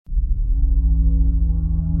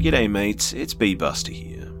G'day mates, it's B-Buster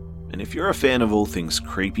here, and if you're a fan of all things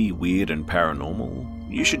creepy, weird and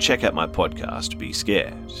paranormal, you should check out my podcast, Be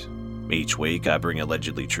Scared. Each week I bring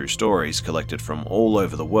allegedly true stories collected from all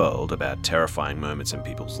over the world about terrifying moments in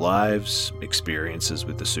people's lives, experiences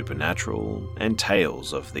with the supernatural, and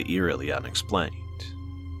tales of the eerily unexplained.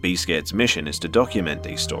 Be Scared's mission is to document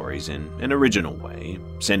these stories in an original way,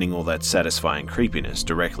 sending all that satisfying creepiness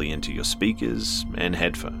directly into your speakers and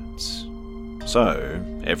headphones. So,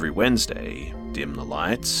 every Wednesday, dim the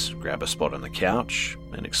lights, grab a spot on the couch,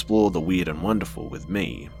 and explore the weird and wonderful with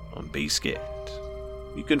me on Be Scared.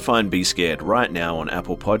 You can find Be Scared right now on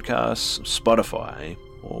Apple Podcasts, Spotify,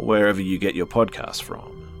 or wherever you get your podcasts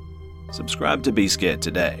from. Subscribe to Be Scared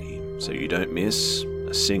today so you don't miss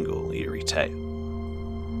a single eerie tale.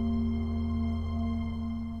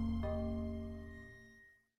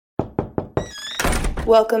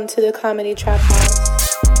 Welcome to the Comedy Trap House.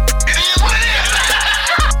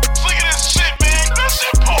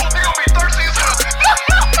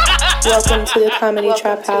 Welcome to the Comedy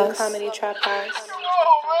Trap House.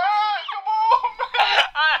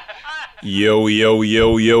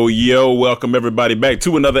 Yo. Welcome everybody back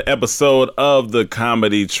to another episode of the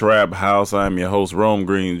Comedy Trap House. I'm your host, Rome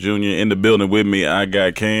Green Jr. In the building with me, I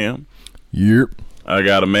got Cam. Yep. I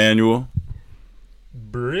got Emmanuel.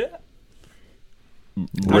 Brit.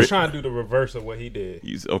 I was trying to do the reverse of what he did.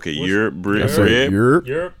 Okay, you're Brit.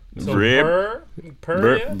 Yerp. So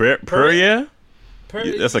Per.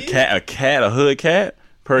 That's a cat, a hood cat.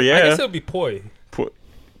 Per, yeah. I guess it'll be poi.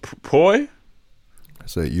 Poi? I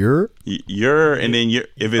said you're, and then if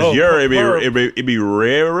it's it'd be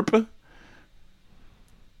rare.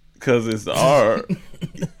 Because it's R.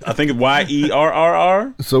 I think it's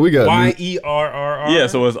YERRR. So we got YERRR. Yeah,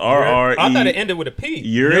 so it's RRE. I thought it ended with a P.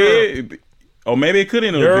 You're. Oh, maybe it could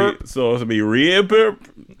end with a P. So it'll be rib.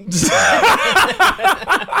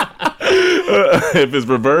 If it's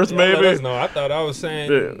reverse, maybe. Let us know. I thought I was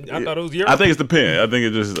saying. I thought it was your. I think it's depends. I think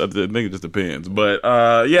it just depends. But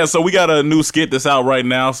yeah, so we got a new skit that's out right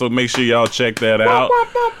now. So make sure y'all check that out.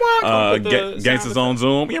 Gangsters on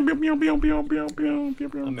Zoom. I'm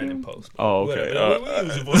in post. Oh, okay.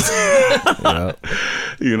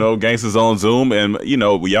 You know, Gangsters on Zoom, and you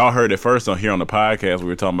know, we all heard it first on here on the podcast. We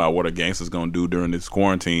were talking about what are gangsters gonna do during this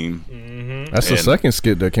quarantine. Mm-hmm. That's the second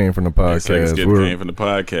skit that came from the podcast. The second skit came from the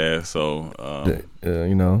podcast. So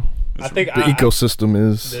you know, I think the ecosystem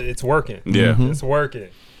is it's working. Yeah, it's working.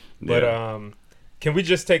 But can we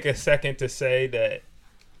just take a second to say that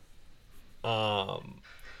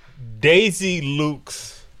Daisy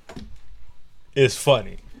Lukes is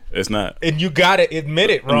funny. It's not, and you gotta admit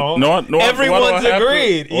it, Ron. No, everyone's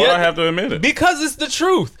agreed. Why do I have to admit it? Because it's the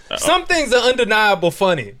truth. Some things are undeniable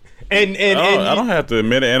funny. And I don't have to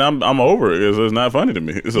admit it, and I'm over it because it's not funny to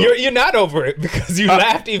me. So. You're not over it because you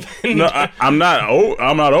laughed even. No, I'm not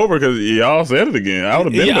over because y'all said it again. I would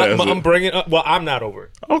have been there. I'm bringing up. Well, I'm not over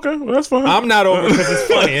it. Okay, well that's fine. I'm not over it because it's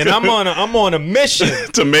funny, and I'm on a mission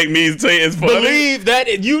to make me say it's funny. Believe that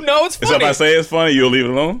it's funny. So if I say it's funny, you'll leave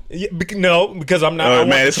it alone? No, because I'm not.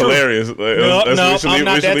 Man, it's hilarious. No, I'm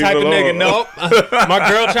not that type of nigga. Nope. My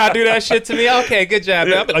girl tried to do that shit to me. Okay, good job.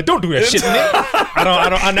 I'll be like, don't do that shit to me.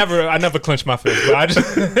 I never clench my fist, but I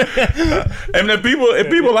just. And if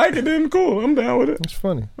people like it, then cool. I'm down with it. It's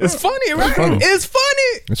funny. It's funny, right? It's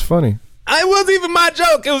funny. It's funny. It wasn't even my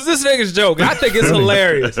joke. It was this nigga's joke. I think it's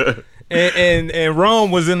hilarious. And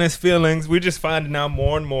Rome was in his feelings. We're just finding out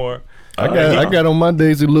more and more. I got on my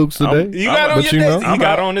Daisy Lukes today. You got on your Daisy. He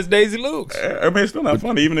got on his Daisy Lukes. I mean, it's still not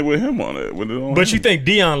funny, even with him on it. But you think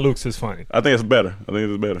Dion Lukes is funny? I think it's better. I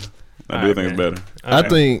do think it's better. I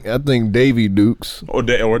think Davy Dukes or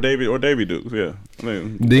Davy Dukes. Yeah,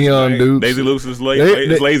 Dion Dukes. Daisy Lukes is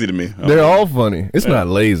lazy to me. They're all funny. It's not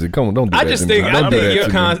lazy. Come on, don't do that. I think your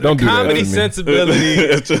comedy sensibility.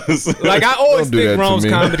 Like I always think Rome's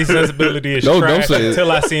comedy sensibility is trash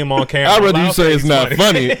until I see him on camera. I'd rather you say it's not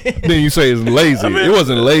funny than you say it's lazy. It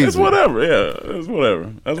wasn't lazy. It's whatever. Yeah, it's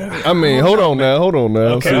whatever. I mean, hold on now.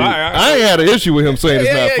 Okay, see, I ain't had an issue with him saying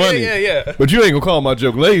it's not funny. Yeah. But you ain't gonna call my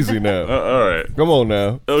joke lazy now. All right. Come on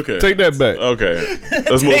now. Okay. Take that back. Okay.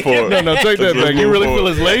 Let's move forward. No, take that back. You really feel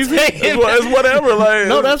it's lazy? It's whatever. Like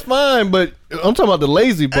no, that's fine. But I'm talking about the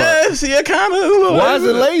lazy part. See, it kind of. Why is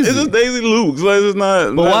it lazy? It's just Daisy Lukes. Like it's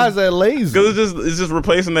not. But why is that lazy? Because it's just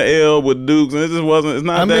replacing the L with Dukes, and it just wasn't. It's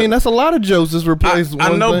not. I mean, that's a lot of jokes. Just replace.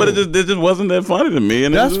 I know, but it just wasn't that funny to me.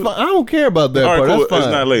 And that's fine. I don't care about that part. Cool. That's fine.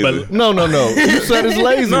 It's not lazy. But no. You said it's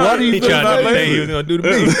lazy. Why do you think it's not lazy? He was gonna do to me.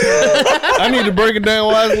 I need to break it down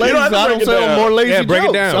why it's lazy. I don't say more lazy jokes. Break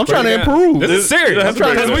it down. I'm trying to improve. This is serious.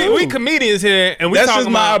 Because we comedians here, and we that's talking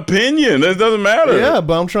just my opinion. That doesn't matter. Yeah,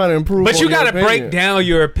 but I'm trying to improve. But you got gotta break down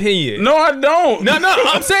your opinion. No, I don't. No,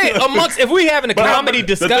 I'm saying if we having a comedy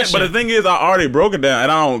discussion. But the thing is, I already broke it down,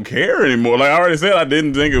 and I don't care anymore. Like I already said, I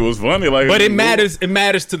didn't think it was funny. Like, but it matters. It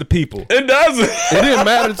matters to the people. It doesn't. It didn't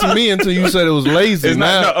matter to me until you said it was lazy. It's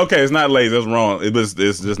not. No, okay, it's not lazy. That's wrong. It's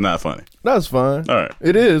just not funny. That's fine. All right.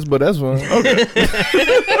 It is, but that's fine. Okay.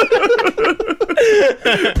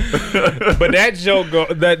 But that joke,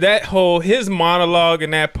 that whole his monologue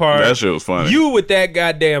in that part, that shit was funny. You with that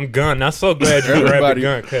goddamn gun. I'm so glad you grabbed the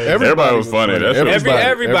gun. Everybody was funny.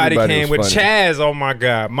 Everybody came with Chaz. Oh my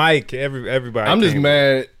god, Mike. Everybody. I'm just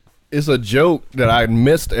mad. It's a joke that I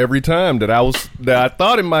missed every time that I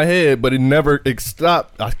thought in my head, but it never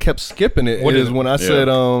stopped. I kept skipping it. What is when I said,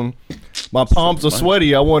 my palms are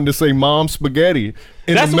sweaty. I wanted to say mom spaghetti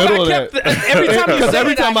in That's the middle what I of kept, that. Every time you said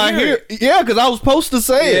every time I hear it. Yeah, because I was supposed to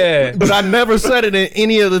say it, but I never said it in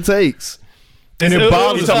any of the takes. And it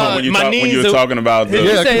bothers me. When you were talking about the...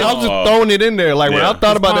 Yeah, because I was just throwing it in there. Like when I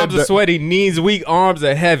thought about palms are sweaty, knees weak, arms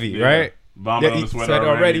are heavy, right? Vomit on the sweat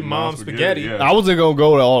already, mom spaghetti. Yeah. I wasn't gonna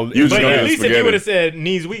go to all. But at least if you would have said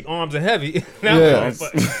knees weak, arms are heavy. I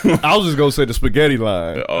was just gonna say the spaghetti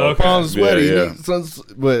line. Palms sweaty,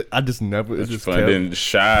 but I just never. It's just funny. Then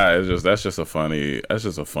Shy that's just a funny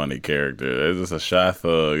character. It's just a shy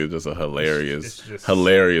thug. It's just a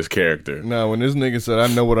hilarious character. No, when this nigga said, "I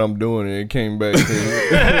know what I'm doing," and it came back to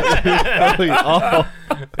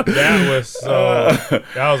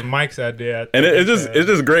that was Mike's idea. And it's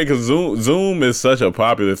just great because Zoom is such a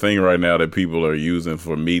popular thing right now that people are using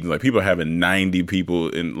for meetings. Like people are having 90 people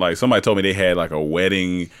in. Like somebody told me they had like a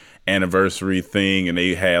wedding anniversary thing and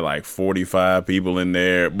they had like 45 people in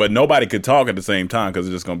there, but nobody could talk at the same time because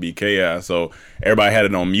it's just gonna be chaos. So everybody had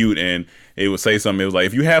it on mute and it would say something. It was like,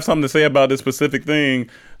 if you have something to say about this specific thing,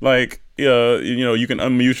 like you can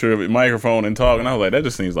unmute your microphone and talk. And I was like, that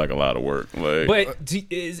just seems like a lot of work. Like, but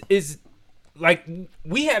is like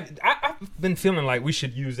I've been feeling like we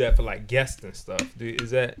should use that for like guests and stuff.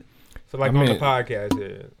 Is that for like on the podcast?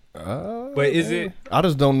 Yeah. But is it? I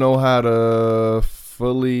just don't know how to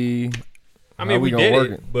fully. I mean, we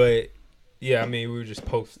did it, but yeah, I mean, we were just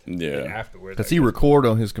posting afterwards. Because he record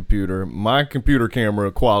on his computer. My computer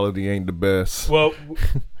camera quality ain't the best. Well,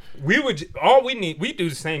 we do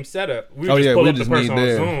the same setup. We just pull up the person on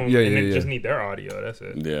Zoom and then just need their audio. That's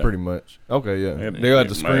it. Yeah, pretty much. Okay, yeah. They had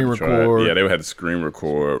to screen record. Yeah, they had to screen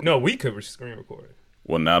record. No, we could screen record.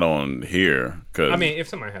 Well, not on here. Cause I mean, if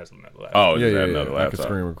somebody has another laptop. Oh, another laptop. I could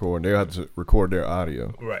screen record. They had to record their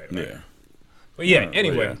audio. Right. Yeah. But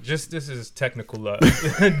anyway, just this is technical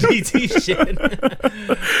DT shit.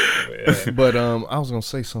 But I was gonna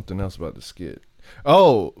say something else about the skit.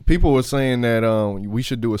 Oh, people were saying that we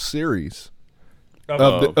should do a series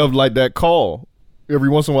of like that call. Every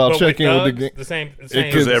once in a while, check in with the same.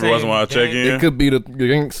 Because every once in a while, check in. It could be the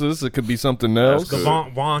gangsters. It could be something else. The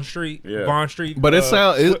Vaughn Street. But it's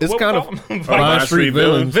kind of Vaughn Street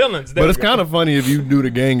villains. But it's kind of funny if you do the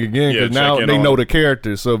gang again because now they know the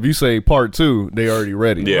characters. So if you say part 2, they already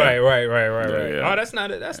ready. Yeah. Right. Yeah. Oh, that's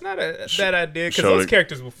not a bad idea because those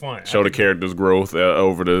characters were fun. Show the characters' growth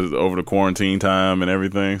over the quarantine time and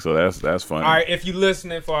everything. So that's funny. All right, if you're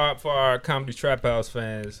listening for our Comedy Trap House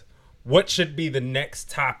fans. What should be the next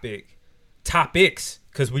topics?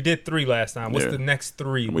 Because we did 3 last time. What's the next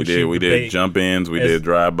 3? We did jump ins, we did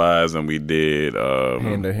drive bys, and we did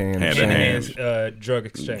hand to hand drug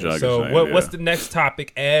exchange. What's the next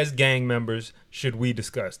topic as gang members should we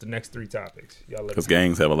discuss? The next 3 topics, y'all. Because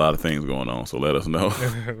gangs have a lot of things going on, so let us know.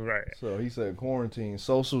 Right. So he said quarantine,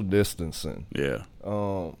 social distancing. Yeah.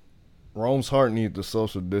 Rome's heart needs the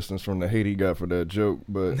social distance from the hate he got for that joke,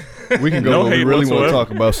 but we can go. We really want to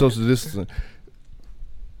talk about social distancing.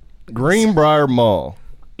 Greenbrier Mall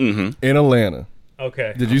in Atlanta.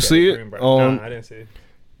 Okay. Did you see it? No, I didn't see it.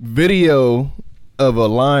 Video of a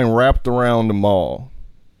line wrapped around the mall.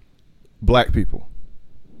 Black people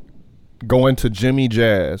going to Jimmy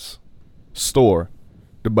Jazz store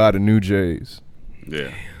to buy the new J's.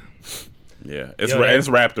 Yeah. Yeah, it's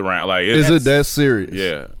wrapped around like. Is it that serious?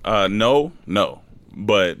 Yeah. No,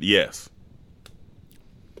 but yes.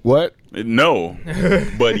 What? No,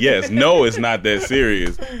 but yes. No, it's not that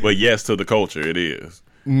serious. But yes, to the culture, it is.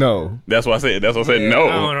 No. That's what I said. That's what I said. No.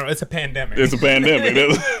 I don't know. It's a pandemic. It's a pandemic.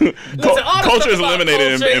 Culture is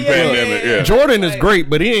eliminated in pandemic. Yeah. Jordan is great,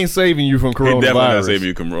 but he ain't saving you from coronavirus. He definitely not saving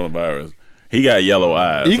you from coronavirus. He got yellow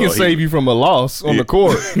eyes. He can save you from a loss on the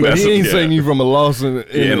court, but he ain't saving you from a loss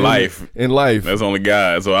in life. In life, that's only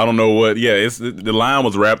God. So I don't know what. Yeah, the line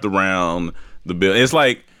was wrapped around the bill. It's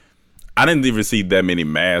like I didn't even see that many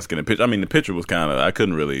masks in the picture. I mean, the picture was kind of, I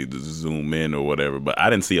couldn't really zoom in or whatever, but I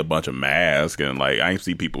didn't see a bunch of masks, and like I didn't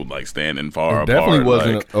see people like standing far apart. Definitely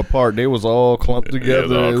wasn't apart. They was all clumped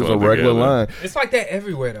together. It was a regular line. It's like that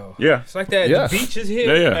everywhere though. Yeah, it's like that. Yeah. The beaches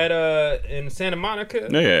here at in Santa Monica.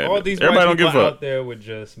 Yeah, all these everybody white don't people give out there with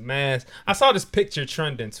just masks. I saw this picture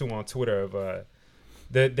trending too on Twitter of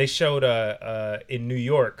they showed in New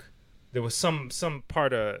York there was some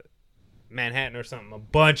part of Manhattan or something. A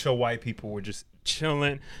bunch of white people were just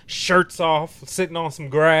chilling, shirts off, sitting on some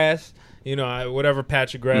grass, whatever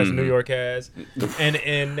patch of grass New York has,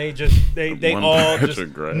 and they all just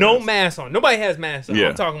no mask on. Nobody has masks on.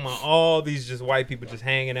 I'm talking about all these just white people just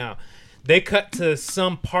hanging out. They cut to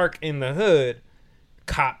some park in the hood,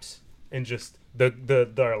 cops, and just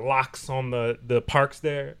the locks on the parks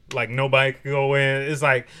there, like nobody could go in. It's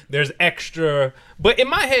like there's extra, but in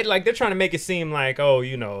my head, like they're trying to make it seem like,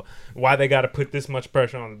 why they got to put this much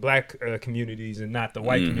pressure on the black communities and not the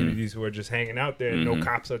white communities who are just hanging out there. And no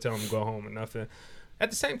cops are telling them to go home or nothing.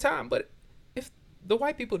 At the same time, but if the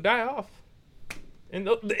white people die off, and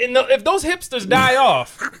if those hipsters die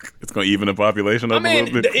off, it's gonna even the population up a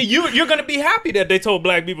little bit. You're gonna be happy that they told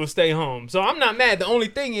black people to stay home. So I'm not mad. The only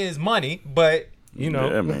thing is money, but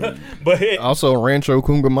Yeah, man. but also Rancho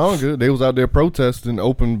Cucamonga, they was out there protesting,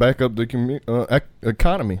 open back up the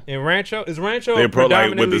economy. In Rancho, is Rancho a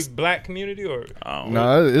predominantly black community or?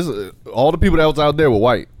 No, it's all the people that was out there were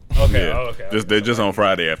white. Okay, yeah. They're just on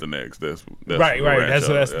Friday after next. That's right.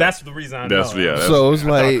 That's the reason I know. So it's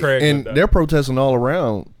like, and they're protesting all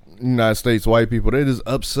around United States. White people, they just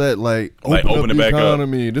upset, like open up the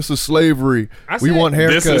economy. This is slavery. We want haircuts.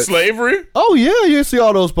 This is slavery. Oh yeah, you see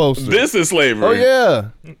all those posters. This is slavery. Oh yeah.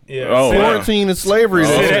 Oh, quarantine is slavery.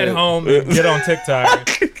 Sit at home and get on TikTok.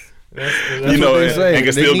 That's what they say. And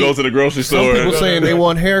can still go to the grocery store. Some people saying they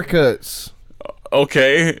want haircuts.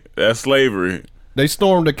 Okay, that's slavery. They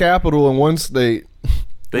stormed the Capitol in one state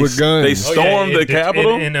with guns. They stormed the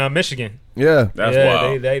Capitol in Michigan. Yeah, that's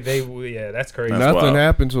wild. That's crazy. Nothing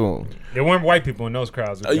happened to them. There weren't white people in those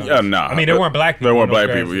crowds. No. I mean, there weren't black people. There weren't black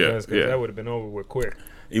people. Yeah. That would have been over with quick.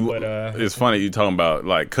 But, it's funny you talking about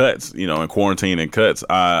like cuts, and quarantine and cuts.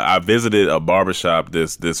 I visited a barbershop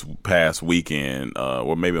this past weekend,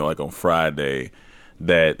 or maybe like on Friday,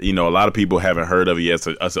 that a lot of people haven't heard of it yet.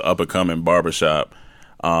 It's an up and coming barbershop.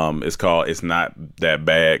 It's called It's Not That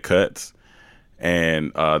Bad Cuts,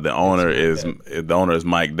 and the owner is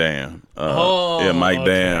Mike Dam. Mike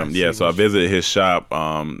Dam. Yeah, so I visited his shop.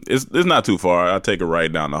 It's not too far. I take it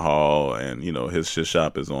right down the hall, and his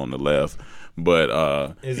shop is on the left.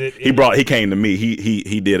 But he came to me.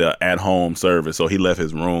 He did a at home service, so he left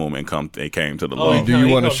his room and came to the loft. Do you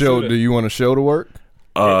want to show? Do you want to show the work?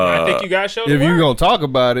 I think you guys showed. If you're gonna talk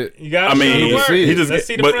about it, you got. Let's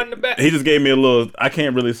see the front and the back. He just gave me a little. I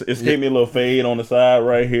can't really. It gave me a little fade on the side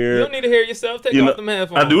right here. You don't need to hear yourself. Take off the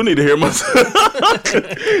headphones. I do need to hear myself. I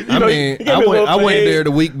went there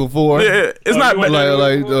the week before. Yeah, it's not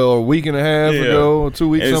like a week and a half ago, or 2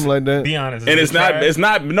 weeks, something like that. Be honest. And it's not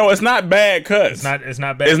bad cuts. It's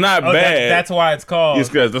not bad. It's not bad. That's why it's called.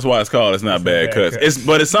 That's why it's called. It's not bad cuts.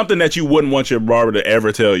 But it's something that you wouldn't want your barber to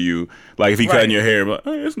ever tell you. Like if he cutting your hair, like,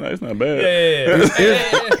 it's not bad. Yeah.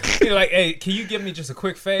 You're like, hey, can you give me just a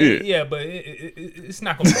quick fade? Yeah, but it's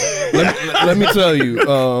not gonna be bad. Let me tell you,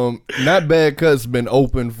 Not Bad Cuts been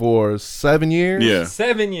open for 7 years. Yeah,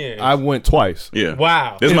 7 years. I went twice. Yeah,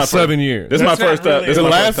 wow. This is my 7 years. This is my first time. The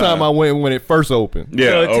last time I went when it first opened.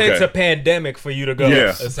 Yeah, so it takes a pandemic for you to go. Yeah.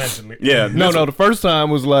 Essentially. Yeah, no. The first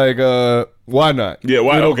time was like, why not? Yeah,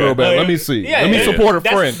 why? Okay, let me see. Let me support a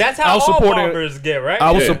friend. That's how all barbers get, right?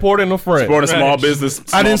 I was supporting a friend. Supporting small business.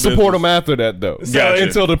 I didn't support him after that though. Gotcha.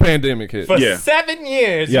 Until the pandemic hit. For 7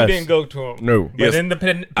 years, you didn't go to him. No. But in the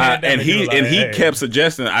pandemic, and he kept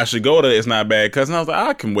suggesting I should go to It's Not Bad Cuts, and I was like,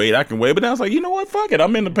 I can wait. But then I was like, you know what? Fuck it.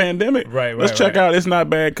 I'm in the pandemic. Right. Let's check out It's Not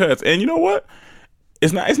Bad Cuts. And you know what?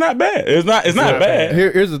 It's not bad. It's not bad.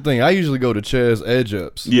 Here's the thing. I usually go to Chaz Edge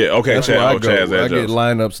Ups. Yeah, okay. That's where I go. Chaz Edge I get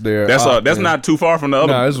lineups there. That's not too far from the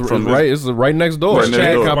other. No, it's right next door. Right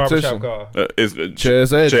next door. Competition. It's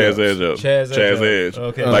Chaz Edge. Chaz Edge.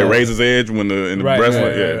 Okay. Like Razor's Edge when in the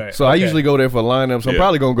wrestling. Right. So I usually go there for lineups. I'm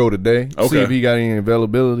probably gonna go today. See if he got any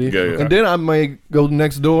availability. Yeah. And then I may go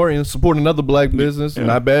next door and support another black business.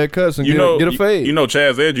 Not Bad Cuts and get a fade.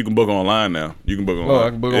 Chaz Edge you can book online now. You can book online. Oh, I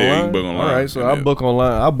can book online? Yeah, you can book online. All right, so I'll book online.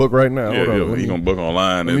 online. I'll book right now. Yeah, Hold on. he gonna book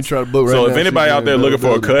online. Let me try to book right now. So now. if anybody out there looking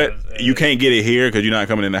for a cut, availability. you can't get it here because you're not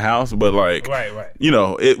coming in the house. But like, Right. you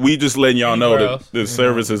know, we just letting y'all know Anywhere that else. the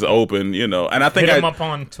service is open. You know, and I think Hit him up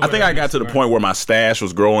on Twitter, I think I got to the Instagram. point where my stash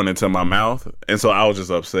was growing into my mouth, and so I was just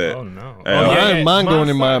upset. Oh no. And Mine going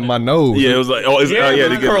in my nose. yeah, it was like, Yeah, they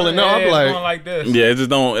mine get- curling up. I'm it's like- going like this. yeah, it just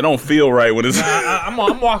don't feel right when it's. I'm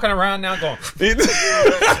walking around now going.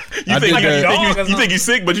 you I did that. you think you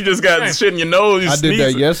sick, but you just got shit in your nose. You I did that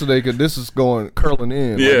sneezing. yesterday because this is going curling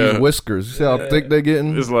in. Yeah. Like these whiskers. You see how thick they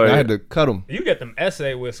getting? It's like- I had to cut them. You get them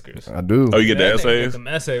essay whiskers. I do. Oh, you get the That nigga get essays. them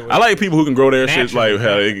essay whiskers. I like people who can grow their shit Naturally, like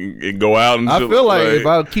how yeah. it can go out. And I shit, feel like if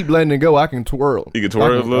I keep letting it go, I can twirl. You can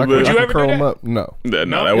twirl I a little I bit? Would you I can ever do curl them that? up. No. no,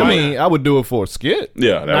 No, that I would I be. mean, I would do it for a skit.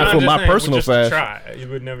 Yeah, that Not would- for I'm my just saying, personal just to fashion. try. You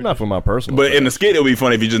would never. Not for my personal. But in fashion. the skit, it would be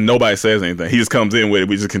funny if you just nobody says anything. He just comes in with it.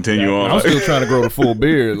 We just continue on. I'm still trying to grow the full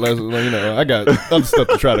beard. I got other stuff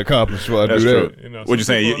to try to accomplish before I That's do true. that. You know, What you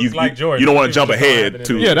some saying? people You like Jordan. you don't want to Some jump people just don't ahead have it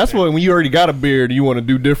too. in Yeah, that's when you already got a beard, you want to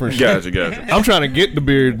do different shit. Gotcha. I'm trying to get the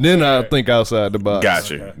beard, then I think outside the box.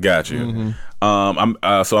 Got you.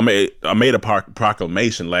 I made a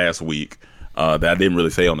proclamation last week that I didn't really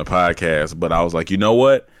say on the podcast, but I was like, you know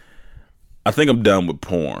what? I think I'm done with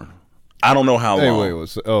porn. I don't know how long.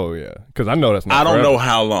 Oh yeah, because I know that's not. I don't forever. know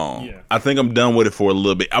how long. Yeah. I think I'm done with it for a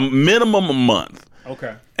little bit. I'm minimum a month.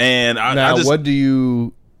 Okay. And Now, I just what do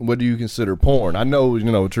you consider porn? I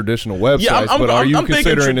know traditional websites, I'm- but are you I'm thinking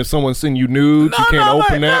considering if someone send you nudes, you can't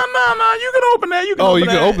open that? No. You can open that. You can. Oh, open you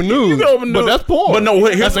can that. open nudes. You can open But nudes. that's porn. But no,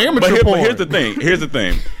 That's amateur but porn. here's the thing. Here's the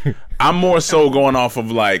thing. I'm more so going off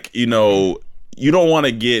of like you don't want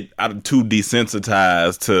to get too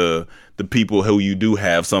desensitized to the people who you do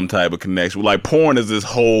have some type of connection with. Like porn is this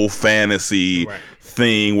whole fantasy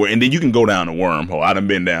thing where, and then you can go down a wormhole. I done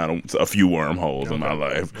been down a few wormholes in my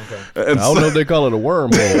life. I don't know if they call it a wormhole.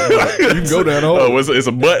 but you can go down a hole. Oh, it's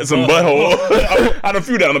some butthole. I done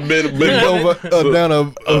flew down a bit. You can go down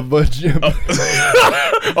a vagina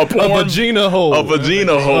hole. A vagina hole. A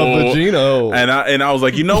vagina hole. And I was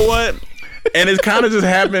like, you know what? And it kind of just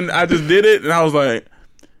happened. I just did it, and I was like,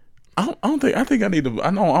 I think I need to. I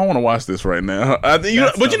want to watch this right now. But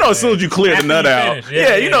as soon as you clear the After nut you out, finish.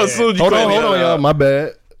 Yeah. as soon as you Hold clear on, the nut y'all. out. My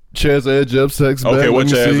bad. Chaz Edge up sex. Okay, bad. what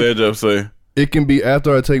Let me Chaz see. Edge up say? It can be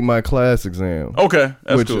after I take my class exam. Okay,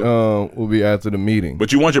 that's which cool. will be after the meeting.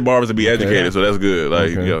 But you want your barbers to be educated, so that's good.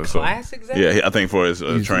 Like, Okay. so, Class exam? yeah, I think for his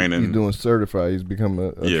He's training. doing certified. He's become a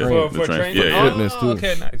Yeah. trainer. The For train- training? yeah, yeah. Fitness, too.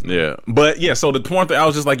 Okay, nice. Yeah, but yeah. So the porn thing, I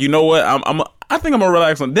was just like, you know what? I think I'm gonna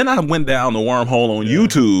relax on. Then I went down the wormhole on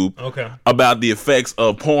YouTube Okay. about the effects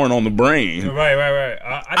of porn on the brain. Right.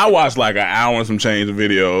 I watched like an hour and some change of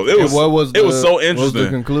video. It was What was it was so What was the interesting.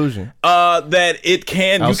 conclusion? That it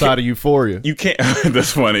can Outside of Euphoria. you can't.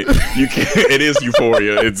 That's funny. You can't. It is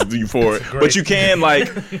euphoria. It's euphoria. But you can like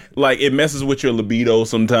it messes with your libido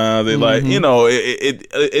sometimes. It like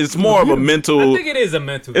it's more of a mental. I think it is a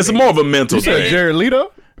mental. It's thing. more of a mental You said thing. Jared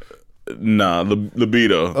Leto? Nah,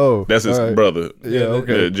 libido. Oh, that's his all right. brother. Yeah,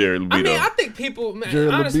 okay. Yeah, Jared libido. I mean, I think people, man, Jared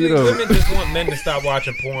honestly, Libido. women just want men to stop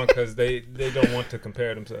watching porn because they don't want to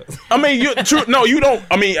compare themselves. I mean, you don't.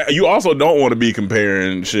 I mean, you also don't want to be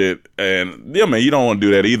comparing shit, and yeah, man, you don't want to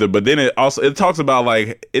do that either. But then it talks about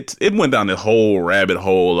like it went down this whole rabbit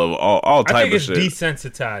hole of all I type think of it's shit.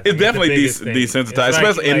 desensitized. It's definitely biggest thing. desensitized, It's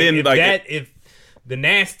especially- and then, if the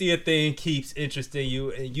nastier thing keeps interesting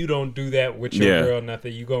you, and you don't do that with your Yeah. girl,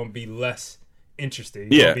 nothing, you're gonna be less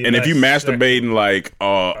interested. You're Yeah, gonna be and if you less masturbating like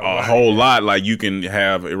a whole lot, like you can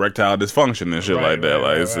have erectile dysfunction and shit Right, like that.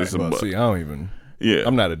 right, Like right, it's Well, see, I don't even. yeah,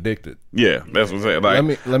 I'm not addicted. yeah. That's what I'm saying.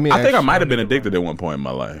 Like, Let me I think I ask might you- have been addicted at one point in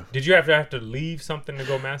my life. Did you have to leave something to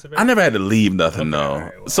go masturbate? I never had to leave nothing, no.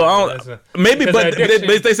 alright, well, So I that's don't. a- Maybe, because but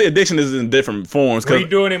addiction- they say addiction is in different forms. Were Because you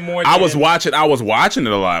doing it more? I was than- watching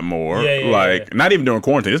it a lot more. Yeah, yeah, like yeah. not even during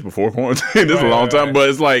quarantine. This before quarantine. This is a Right, long right, time. right. But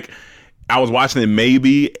it's like I was watching it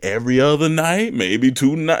maybe every other night, maybe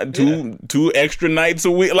two extra nights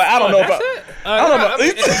a week. Like I don't know That's if it? I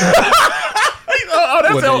don't know. Oh,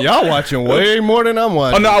 that's Well, then y'all watching way more than I'm Oh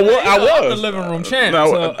watching. no, I I'm was the living room champ. No,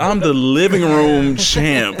 so- I'm the living room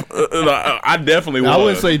champ. I definitely was. I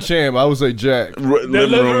wouldn't say champ. I would say Jack. Living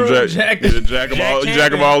room jack. Yeah,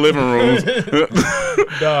 jack of all living rooms.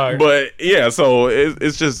 Dog. But yeah, so it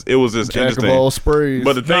was just Jack of interesting. all sprays.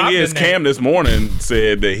 But the thing I've is, been there. Cam this morning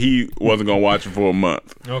said that he wasn't gonna watch it for a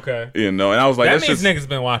month. Okay. You know, and I was like, That that's means just niggas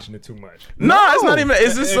been watching it too much. no, it's not even.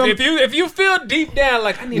 It's just some. If you feel deep down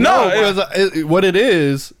like I need No, to because what it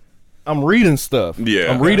is, I'm reading stuff.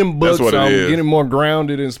 Yeah. I'm reading That's books. what it I'm is. getting more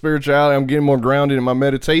grounded in spirituality. I'm getting more grounded in my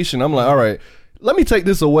meditation. I'm like, all right, let me take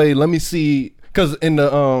this away. Let me see, because in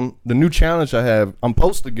the new challenge I have, I'm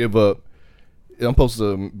supposed to give up. I'm supposed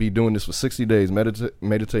to be doing this for 60 days,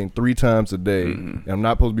 meditating 3 times a day. And I'm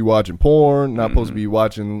not supposed to be watching porn, not supposed to be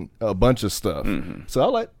watching a bunch of stuff. So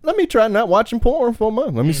I'm like, let me try not watching porn for a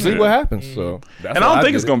month. Let me see what happens. So, and I don't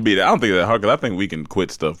think it's gonna be that. I don't think that hard because I think we can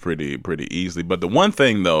quit stuff pretty easily. But the one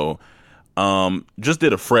thing though, just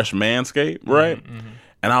did a fresh Manscaped, right?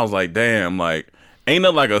 And I was like, damn, like. Ain't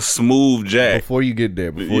nothing like a smooth jack. Before you get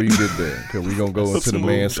there, because we're going to go into the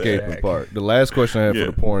manscaping part. The last question I have for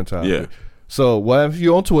the porn topic. Yeah. So, what if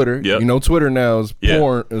you're on Twitter? Yep. You know Twitter now is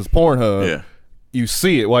Pornhub. Yeah. You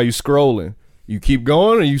see it while you scrolling. You keep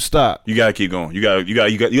going or you stop? You got to keep going. You got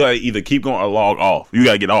to either keep going or log off. You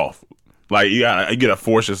got to get off. Like, you gotta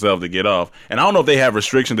force yourself to get off. And I don't know if they have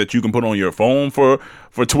restrictions that you can put on your phone for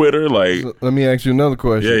Twitter. Like, so let me ask you another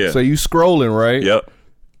question. Yeah. So, you scrolling, right? Yep.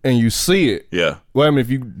 And you see it. Yeah. Well, I mean, if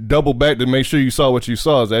you double back to make sure you saw what you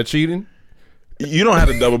saw, is that cheating? You don't have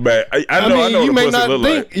to double back. I know you what may the pussy not look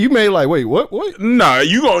think. like. You may like, wait, what? Nah,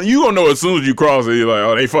 you gonna know as soon as you cross it. You're like,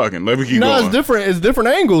 oh, they fucking. Let me keep going. No, it's different. It's different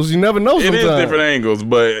angles. You never know. It is different angles,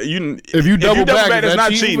 but if you double back, that's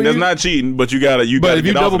not cheating. That's not cheating. But you gotta. But if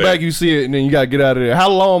you double back, you see it, and then you gotta get out of there. How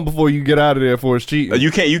long before you get out of there for it's cheating? You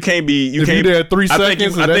can't be. If you're there 3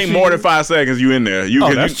 seconds, I think more than 5 seconds, you in there.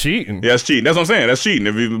 That's cheating. Yeah, that's cheating. That's what I'm saying. That's cheating.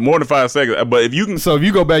 If you more than 5 seconds, but if you can. So if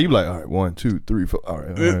you go back, you like, all right, 1, 2, 3, 4. All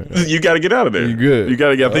right. You got to get out of there. You good? You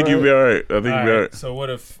got to. I think you'll be all right. I think you'll be all right. So what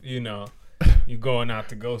if you going out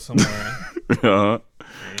to go somewhere? Uh-huh.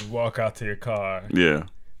 And you walk out to your car. Yeah.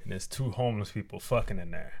 And there's 2 homeless people fucking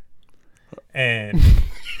in there. And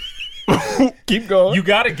keep going. You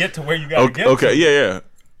got to get to where you got to get. Okay. To.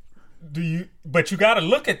 Yeah. But you got to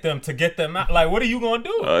look at them to get them out. Like, what are you gonna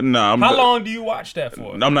do? How long do you watch that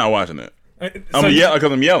for? I'm not watching it. So I'm yelling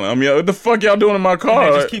because I'm yelling. What the fuck y'all doing in my car?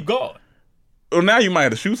 And they just keep going. Well, now you might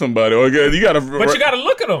have to shoot somebody, or you got to. But you got to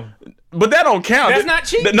look at them. But that don't count. That's not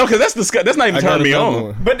cheating. No, because that's not even turning me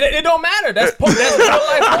on. But it don't matter. That's real life.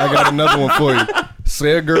 I got another one for you.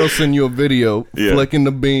 Say a girl send you a video, flicking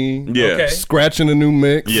the bean, scratching a new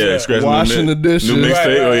mix, scratching washing the dishes, new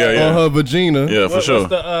mixtape, on her vagina. Yeah, for sure. What's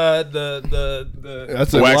the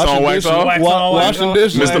that's it. Wax on, wax off? Washing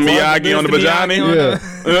dishes. Mr. Miyagi on the vagina? Yeah.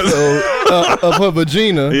 So, of her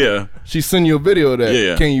vagina. Yeah. She send you a video of that.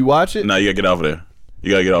 Yeah. Can you watch it? No, you got to get off of there.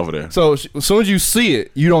 You got to get off of there. So, as soon as you see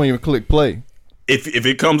it, you don't even click play. If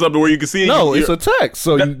it comes up to where you can see it, no, it's a text.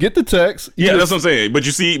 So you get the text. That's what I'm saying.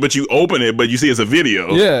 But you open it, but you see it's a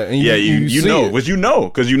video. Yeah, and you know, but you know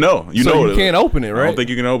because you know you can't open it, right? I don't think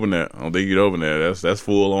you can open that. That's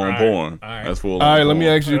full on porn. That's full. All right, let me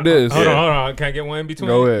ask you this. Hold on. Can I get one in between?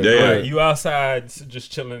 Go ahead. Yeah. You outside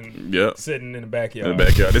just chilling, sitting in the backyard.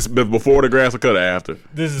 This before the grass or cut after.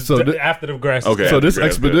 This is after the grass. Okay. So this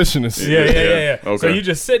expedition is yeah. Okay. So you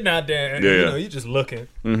just sitting out there, and you just looking.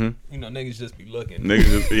 Mm-hmm. Niggas just be looking.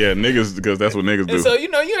 Niggas, because that's what niggas do. And so you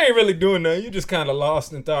ain't really doing nothing. You just kind of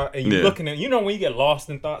lost in thought, and you looking at. When you get lost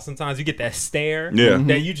in thought, sometimes you get that stare. Yeah.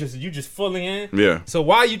 That you just fully in. Yeah. So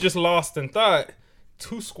while you just lost in thought,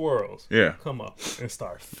 2 squirrels. Come up and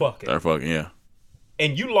start fucking. Yeah.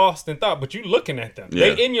 And you lost in thought, but you looking at them.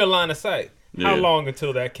 Yeah. They in your line of sight. How long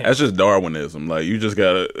until that counts? That's just Darwinism. Like, you just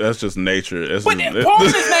gotta. That's just nature. Porn is nature.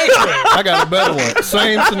 I got a better one.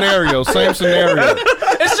 Same scenario.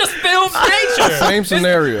 It's just filmed nature. Same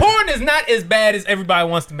scenario. Porn is not as bad as everybody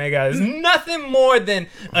wants to make out. It's nothing more than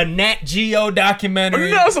a Nat Geo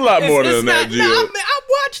documentary. No, it's a lot more than a Nat Geo. I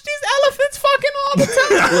watch these elephants fucking all the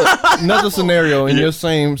time. Look, another scenario in your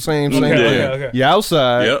same thing. Okay. You're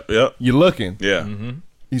outside. Yep. You're looking. Yeah. Mm-hmm.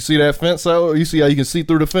 You see that fence out? You see how you can see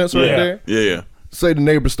through the fence right there? Yeah. Say the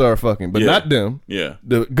neighbor start fucking, but not them. Yeah.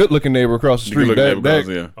 The good-looking neighbor across the street.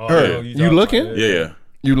 You looking? Yeah.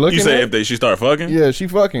 You looking? You say if she start fucking? Yeah, she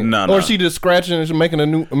fucking. No. Or she just scratching and making a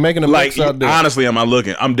mix out there. Honestly, am I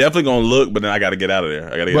looking? I'm definitely gonna look, but then I got to get out of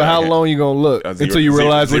there. But how long you gonna look until you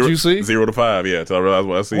realize what you see? 0 to 5. Yeah, until I realize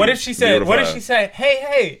what I see. What if she said? What if she said?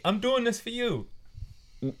 Hey, I'm doing this for you.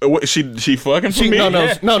 What, she fucking for me?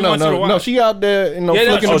 No. She out there,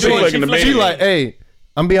 flicking the bean. She like, hey,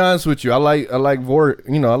 I'm be honest with you. I like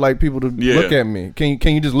people to look at me.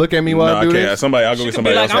 Can you just look at me while I do this? I'll go get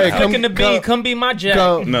somebody else. I'm flicking the bean. Come be my jack.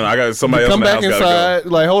 No, I got somebody else. Come back inside.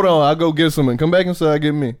 Like, hold on, I'll go get someone. Come back inside,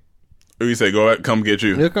 get me. You say come get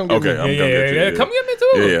you. Yeah, come get me. I'm come get you. Come get me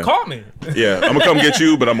too. Yeah. Call me. Yeah, I'm gonna come get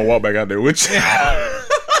you, but I'm gonna walk back out there with you.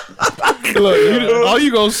 Look, all you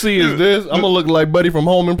gonna see is this. I'm gonna look like Buddy from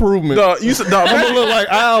Home Improvement. I'm gonna look like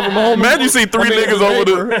Al from Home Improvement. Imagine you see 3 niggas over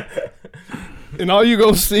there. And all you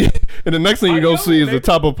gonna see, and the next thing you gonna see is the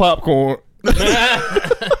top of popcorn. But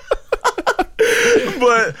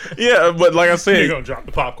but like I said, You're gonna drop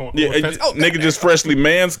the popcorn. yeah, nigga just freshly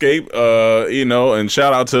manscaped, and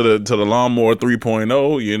shout out to the lawnmower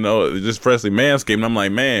 3.0, just freshly manscaped. And I'm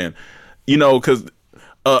like, man, because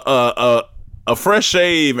a fresh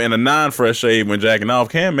shave and a non-fresh shave when jacking off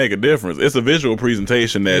can make a difference. It's a visual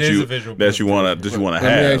presentation that you want to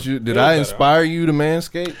have. Did I inspire you to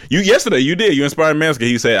manscape? Yesterday you did. You inspired manscape.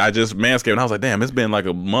 He said I just manscaped, and I was like, damn, it's been like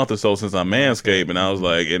a month or so since I manscaped, and I was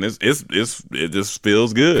like, and it just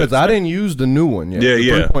feels good because I didn't use the new one yet. Yeah, the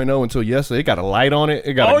yeah. 3.0 until yesterday. It got a light on it.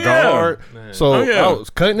 It got a guard. Man. So I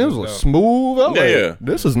was cutting. It was like smooth. I was like,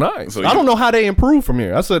 this is nice. So I don't know how they improve from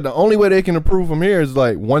here. I said the only way they can improve from here is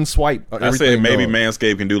like one swipe. I said maybe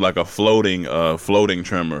Manscaped can do like a floating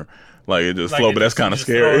trimmer. Like it just float, but that's kind of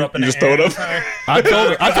scary. You just throw it up. I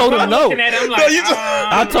told him no.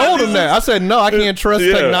 I told him that. I said no. I can't trust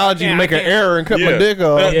technology to make an error and cut my dick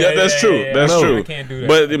off. That's true. That's true. I can't do that.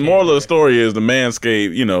 But the moral of the story is the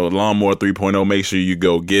Manscaped, lawnmower 3.0. Make sure you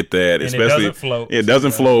go get that. Especially, it doesn't float. It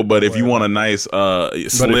doesn't float. But if you want a nice but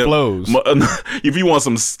it flows. If you want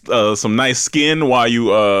some nice skin while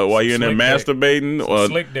you're in there masturbating, or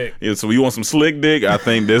slick dick. Yeah, so you want some slick dick. I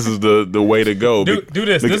think this is the way to go. Do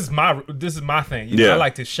this. This is my thing. I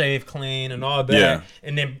like to shave clean and all that,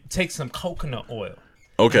 and then take some coconut oil.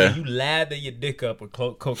 Okay. And you lather your dick up with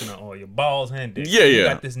coconut oil, your balls and dick. Yeah, You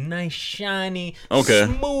got this nice, shiny,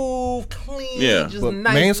 smooth, clean, just but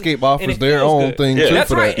nice. Manscaped offers their own thing too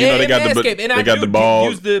That's for right. that. They got the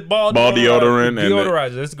ball deodorant and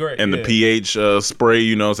deodorizer. That's great. And the pH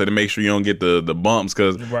spray, so to make sure you don't get the bumps,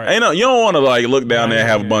 because you don't want to like look down there and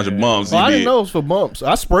have a bunch of bumps. I didn't know it was for bumps.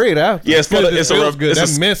 I sprayed after. Yeah, it's good.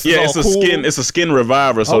 That mist is all cool. It's a skin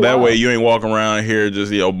reviver, so that way you ain't walking around here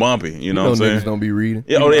just bumpy. You know what I'm saying? Niggas don't be reading.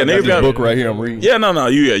 Yeah, niggas got this book right here. I'm reading. Yeah, no,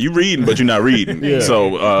 you reading, but you're not reading.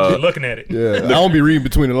 So you're looking at it. Yeah, I don't be reading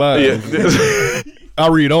between the lines. Yeah. I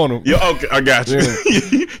read on them. Yeah, okay, I got you.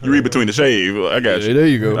 Yeah. You read between the shave. I got you. Yeah, there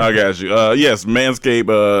you go. I got you. Yes,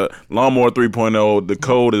 Manscaped Lawnmower 3.0. The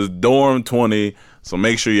code is DORM20. So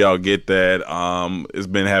make sure y'all get that. It's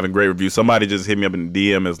been having great reviews. Somebody just hit me up in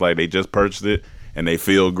the DM. It's like they just purchased it and they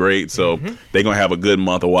feel great. So they're going to have a good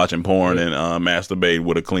month of watching porn and masturbate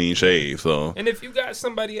with a clean shave. So, and if you got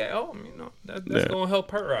somebody at home, that's going to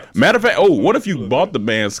help her out. Matter of fact, what if you bought the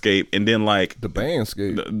Manscaped and then like the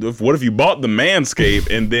Manscaped? What if you bought the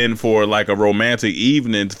Manscaped and then for like a romantic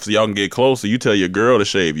evening so y'all can get closer, you tell your girl to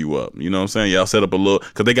shave you up? You know what I'm saying? Y'all set up a little,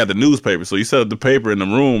 because they got the newspaper, so you set up the paper in the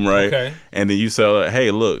room, right? Okay. And then you say,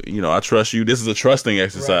 hey, look, I trust you. This is a trusting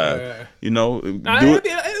exercise. Right. Do it.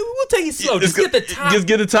 We'll take it slow. Just get the top. Just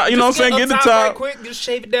get the top. You know what I'm saying? Get the top. Right quick. Just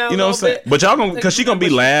shave it down. You know what I'm saying? But y'all because she gonna be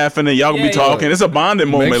laughing and y'all gonna be talking. It's a bonding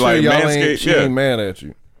moment. Make sure like Manscaped. She ain't mad at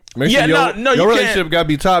you. Make sure your relationship got to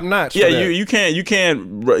be top notch. Yeah, you can't do a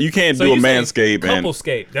Manscaped.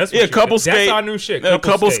 Couplescape. That's Couplescape. That's our new shit.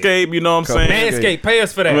 Couplescape. You know what I'm saying? Manscaped. Pay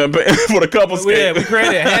us for that. For the Couplescape. Yeah, we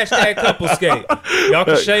created a hashtag Couplescape. Y'all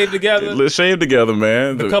can shave together. Let's shave together,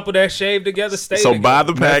 man. The couple that shave together stay together. So buy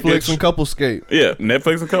the package. Netflix and Couplescape. Yeah,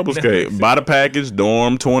 Netflix and Couplescape. Buy the package.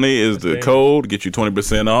 DORM20 is the code. Get you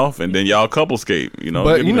 20% off, and then y'all Couplescape.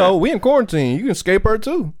 But we in quarantine. You can scape her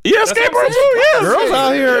too. Yeah, scape her too. Yes. Girls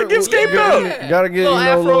out here get scaped up. Gotta get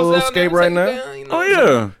a little escape right now. Oh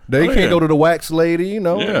yeah, they can't go to the wax lady.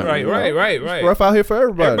 Yeah. Right. It's rough out here for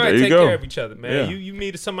everybody. Everybody there take go. care of each other, man. Yeah. You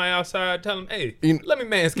meet somebody outside, tell them, hey, let me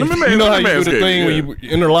manscape. You know how you do the thing when you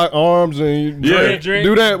interlock arms and you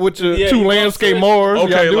do that with your two landscape mowers.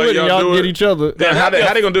 Okay, y'all do it and y'all get each other. Then how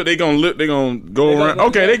they gonna do it? They gonna go around.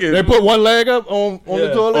 Okay, they put one leg up on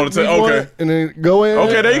the toilet. Okay, and then go in.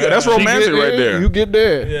 Okay, there you go. That's romantic right there. You get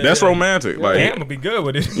there. That's romantic. Like Cam will be good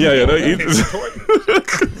with it. Yeah. You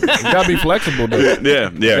gotta be flexible though. Yeah.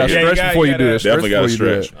 Gotta stretch before you do that. Definitely gotta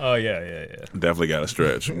stretch. Oh yeah. Definitely gotta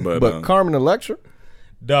stretch. But Carmen Electra,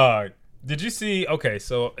 dog. Did you see? Okay,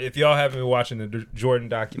 so if y'all haven't been watching the Jordan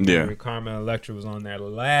documentary, Carmen Electra was on there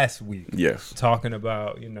last week. Yes, talking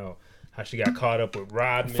about how she got caught up with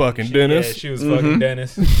Rodman. Fucking Dennis. Yeah, she was fucking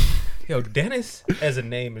Dennis. Yo, Dennis as a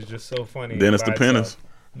name is just so funny. Dennis the penis.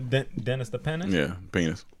 Dennis the penis. Yeah,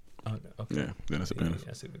 penis. Oh, okay. Yeah, Dennis the penis.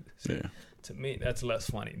 Yeah. To me, that's less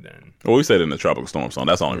funny than. Well, we said it in the Tropical Storm song.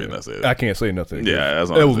 That's the only reason I said it. I can't say nothing. Yeah, that's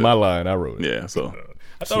all. That was my line. I wrote it. Yeah, so.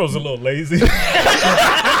 I thought it was a little lazy.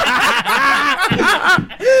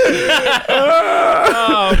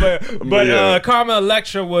 But Carmen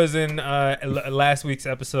Electra was in last week's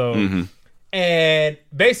episode. And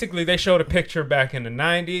basically, they showed a picture back in the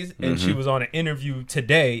 90s, and she was on an interview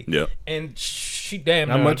today. Yeah. And she damn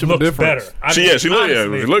Not much of a looks difference. better. She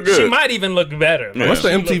looked good. She might even look better. Yeah. What's the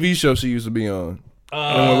MTV show she used to be on?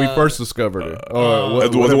 And when we first discovered it.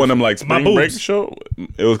 Was it one of them like spring break boobs. show?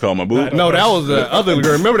 It was called My Boobs. No, that was the other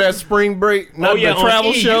girl. Remember that spring break? Not the on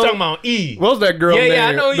travel E. show. You talking about E? What was that girl name? Yeah,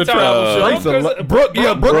 I know you the talking travel about. show. I used to Brooke, Brooke,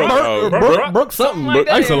 yeah, Brooke, Brooke something. like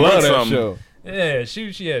that. I used to love that Something. show. Yeah,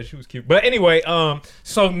 she was cute. But anyway,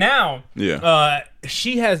 so now,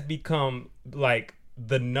 she has become like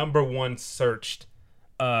the number one searched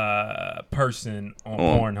person on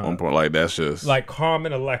Pornhub. On porn, like that's just Like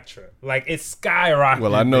Carmen Electra. Like it's skyrocketing.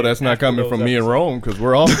 Well, I know that's not after coming those from me and episodes. Rome because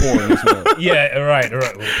we're off porn this month. Yeah, right.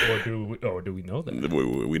 Or do we know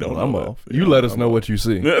that? we don't I'm know. off. You let us know what you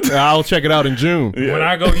see. I'll check it out in June. When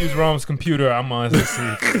I go use Rome's computer, I'm on to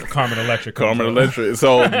see Carmen Electra. Carmen Electra.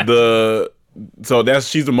 So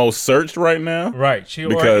she's the most searched right now. Right. She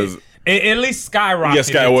Because at least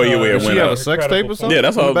skyrocketed. Yeah, Did she have a sex tape or something? Yeah,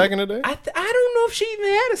 that's all. back in the day. I don't know if she even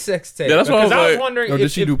had a sex tape. Yeah, that's what I was because like- wondering. Or if,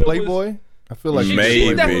 did she if do it was- Playboy? I feel like She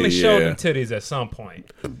Maybe, definitely showed yeah. them titties at some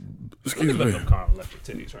point. Excuse Look me. up Carmen Electra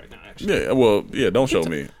titties right now. Actually. Yeah, well, yeah. Don't show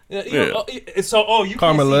me. Yeah. Yeah. So you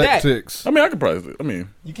Carmen can't see that. Electics. I mean, I could probably. I mean,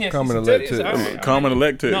 You can't Carmen see some titties. Electra. All right. Carmen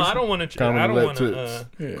Electra. No, I don't want to. Carmen I don't want to. Electra.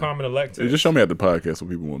 Yeah. Carmen Electra. Just show me at the podcast so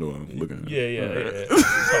people won't know what I'm looking at. Yeah.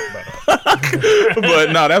 Talk about it.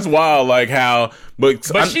 But no, that's wild. Like how, but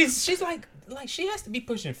she's like she has to be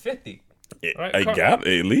pushing 50. Right? I got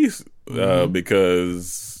at least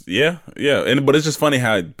because but it's just funny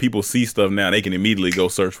how people see stuff now. They can immediately go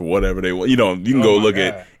search for whatever they want. You can go look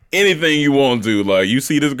at anything you want to. Like you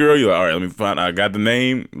see this girl, you're like, all right, let me find. I got the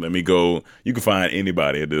name. Let me go. You can find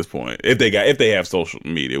anybody at this point if they have social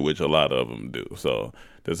media, which a lot of them do. So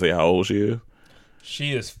to say how old she is.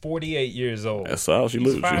 She is 48 years old. That's all. She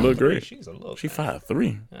look great. She's a little. She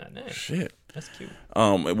 5'3". God damn. Shit. That's cute.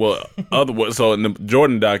 So in the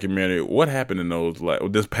Jordan documentary, what happened in those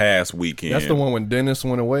this past weekend? That's the one when Dennis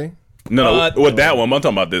went away. No, that one. I'm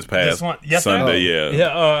talking about this past This one, yes, Sunday. sir. Yeah,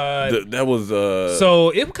 Yeah. that was. So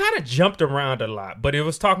it kind of jumped around a lot, but it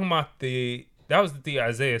was talking about that was the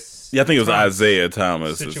Isaiah. Yeah, I think it was Thomas Isaiah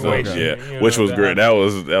Thomas situation. Yeah, You know, which was great. That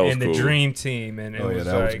was and cool. the Dream Team, and it Oh yeah, was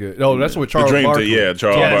that like, was good. Oh, that's what The Charles Dream Barkley. Team, yeah,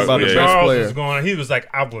 Charles Yes, Barkley. the Yeah. best Charles player. was going. He was like,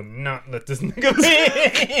 "I will not let this nigga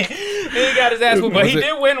win." He got his ass whooped, but Was he it-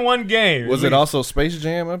 did win one game. Was it also Space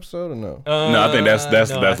Jam episode or no? No, I think that's No, I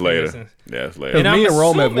think later. it's- Yeah, that's Because later. And me I'm and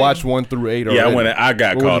Rome have assuming- watched 1 through 8 already. Yeah, I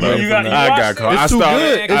got What caught was up. it? You got I got watched caught. it? I It's too started.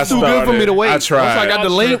 good. I It's too good for me to wait. I Once I tried. got the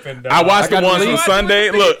Y'all link. tripping, dog. I watched the got the ones link. from Sunday.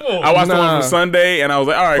 Look, I watched the Nah. one from Sunday, and I was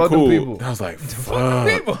like, all right, Fuck them cool. people. I was like, fuck.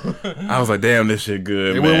 I was like, damn, this shit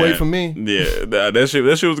good, It man. wouldn't wait for me. Yeah, that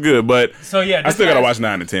shit was good, but So yeah, I still this gotta last- watch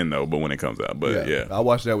 9 and 10 though. But when it comes out, but yeah. I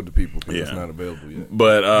watched that with the people because it's Yeah. not available yet.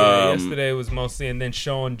 But yesterday was mostly, and then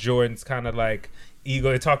showing Jordan's kind of like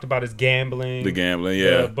ego. They talked about his gambling, the gambling,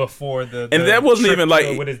 yeah. before the And that wasn't trip even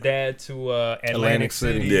like- with his dad to Atlantic Atlantic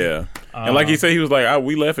City. City. Yeah, and like he said, he was like,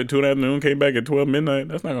 we left at 2 in the afternoon, came back at 12 midnight.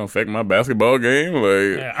 That's not gonna affect my basketball game.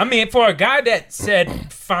 Like, Yeah, I mean, for a guy that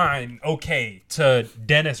said fine, okay, to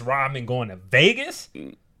Dennis Rodman going to Vegas,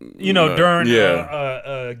 during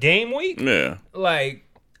a game week, yeah, like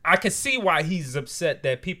I could see why he's upset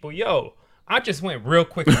that people, I just went real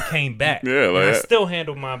quick and came back. Yeah, and like I that. still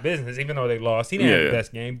handled my business, even though they lost. He didn't have the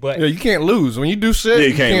best game, but Yeah, you can't lose. When you do shit, Yeah,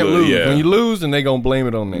 you can't lose. yeah. When you lose, then they going to blame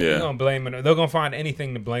it on them. Yeah. they're gonna blame it. They're gonna find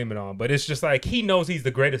anything to blame it on. But it's just like he knows he's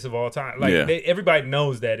the greatest of all time. Like Yeah. everybody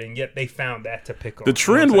knows that, and yet they found that to pick on. the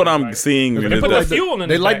trend, what I'm seeing, They is put that- the fuel in.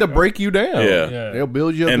 They his like to back, break you down. Yeah. They'll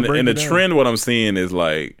build you up and to break and the you down. trend, what I'm seeing is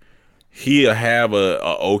like he'll have a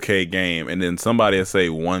okay game, and then somebody will say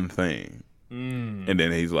one thing. And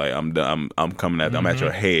then he's like, "I'm done. I'm coming at. I'm at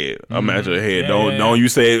your head. I'm at your head. Don't you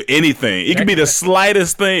say anything. It could be the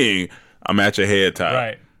slightest thing. I'm at your head, Ty.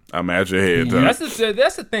 Right. I'm at your head, Ty.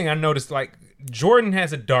 That's the thing I noticed. Like Jordan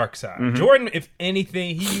has a dark side. Mm-hmm. Jordan, if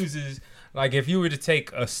anything, he uses like if you were to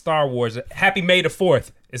take a Star Wars. Happy May the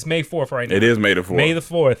 4th. It's May 4th right now. It is May the 4th. May the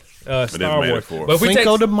 4th. Star May the Wars. 4th. But if we take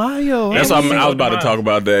Cinco de Mayo. That's what I was about to Cinco de talk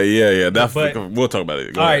about that. Yeah. That's But- we'll talk about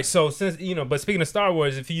it. Go All ahead. right, so since but speaking of Star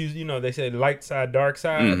Wars, if you use, they say light side, dark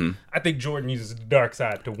side. I think Jordan uses the dark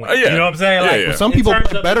side to win. Mm-hmm. Yeah. You know what I'm saying? Yeah, Like yeah. Some in people terms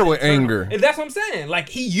play of better his with internal- anger. And that's what I'm saying. Like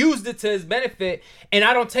he used it to his benefit, and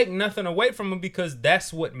I don't take nothing away from him because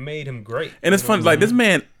that's what made him great. And it's You know funny, what like this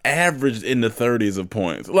man averaged in the 30s of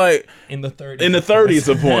points, like in the 30s. in the 30s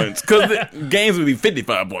of points, because the games would be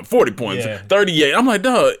 55 points, 40 points, Yeah. 38. I'm like,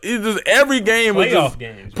 dog, it's just every game was Playoff just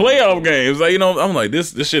games. playoff games. Like I'm like,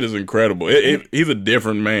 this shit is incredible. He's a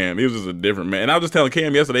different man. He was just a different man. And I was just telling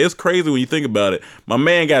Cam yesterday, it's crazy when you think about it. My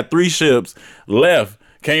man got 3 ships, left,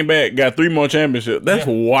 came back, got 3 more championships. That's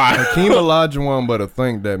wild. Hakeem Olajuwon, but to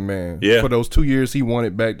thank that man. Yeah. For those 2 years he won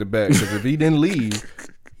it back to back. Because if he didn't leave,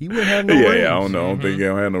 he wouldn't have no rings. Yeah, I don't know. I don't think he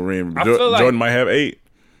don't have no ring. I feel like Jordan might have 8.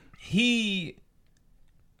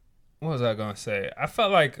 What was I gonna say? I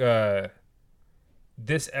felt like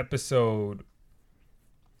this episode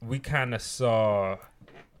we kind of saw.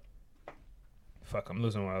 Fuck, I'm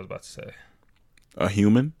losing what I was about to say. A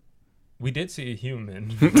human? We did see a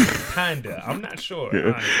human, kinda. I'm not sure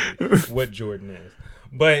honestly what Jordan is,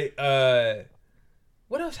 but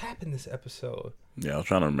what else happened this episode? Yeah, I was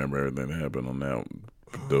trying to remember everything that happened on that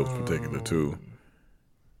those particular two.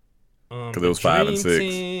 Because it was 5 and 6.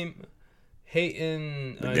 Team,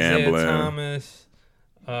 Hayton, The Isaiah gambling. Thomas.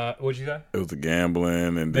 What'd you say? It was the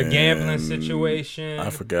gambling and The then gambling situation. I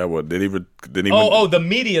forgot what did he? The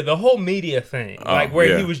media, the whole media thing, like where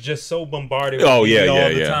yeah. he was just so bombarded with Oh, media yeah, all yeah,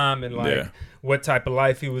 the yeah. time and like Yeah. what type of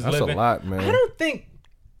life he was That's living. a lot, man. I don't think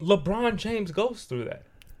LeBron James goes through that.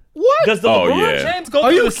 What? Does the Oh, LeBron yeah. James go Are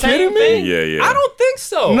through you the same kidding me? thing? Yeah, yeah. I don't think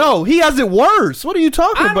so. No, he has it worse. What are you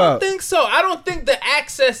talking I about? don't think so. I don't think the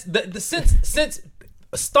access, since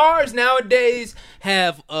stars nowadays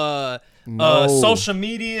have social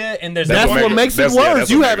media and there's That's what what make it- makes it that's- yeah, worse.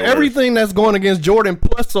 that's You what have make it worse. everything that's going against Jordan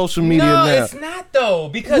plus social media no, now. it's not though,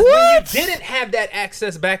 because What? when you didn't have that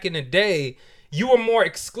access back in the day, you were more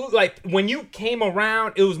exclusive. Like when you came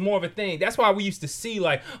around, it was more of a thing. That's why we used to see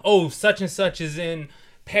like, oh, such and such is in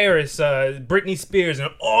Paris, Britney Spears, and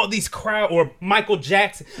all these crowd, or Michael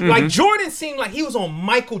Jackson. Like Jordan seemed like he was on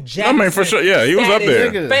Michael Jackson. I mean, for sure, yeah, he was up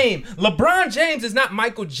status there. Fame. LeBron James is not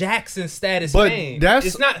Michael Jackson status. But fame. that's-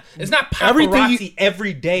 It's not everything paparazzi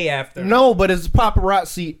every day after. No, but it's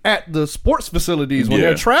paparazzi at the sports facilities when Yeah.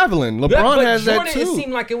 they're traveling. LeBron but has Jordan, that too. it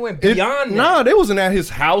seemed like it went beyond that. Nah, they wasn't at his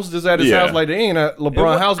house, just at his Yeah. house. Like they ain't at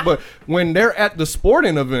LeBron's house. But when they're at the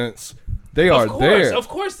sporting events, they are course, there. of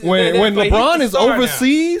course When they're there, but LeBron he's the is star now.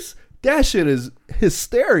 overseas, that shit is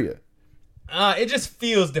hysteria. It just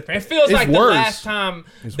feels different. It feels It's like worse. the last time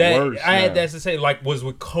It's that worse I had now. that to say, like, was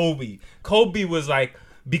with Kobe. Kobe was like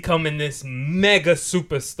becoming this mega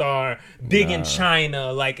superstar, big in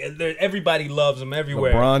China. Like everybody loves him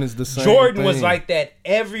everywhere. LeBron is the same Jordan was thing. like that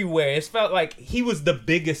everywhere. It felt like he was the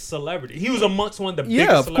biggest celebrity. He was amongst one of the Yeah,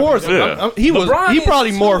 biggest of course. celebrities. Yeah. He LeBron is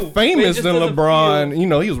probably more too. It famous just than doesn't LeBron. feel- You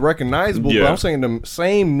know, he was recognizable. Yeah. But I'm saying the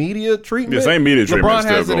same media treatment. Yeah, same media treatment LeBron is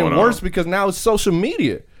still has it in going worse on. because now it's social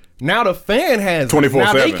media. Now the fan has it. 24/7.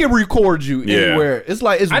 Now they can record you Yeah. anywhere. It's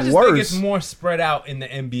like it's I just worse. think it's more spread out in the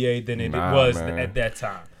NBA than it Nah, was man. at that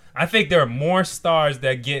time. I think there are more stars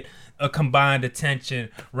that get a combined attention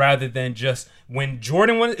rather than just when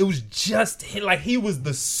Jordan won. It was just like he was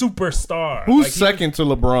the superstar. Who's Like, he second to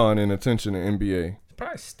LeBron in attention in NBA? was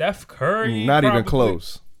probably Steph Curry. Not even probably.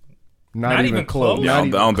 close. Not Not even even close. close? Yeah, I Not don't-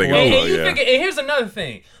 even I don't think close. it And, was. you yeah. think, and here's another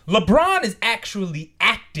thing: LeBron is actually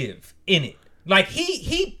active in it. Like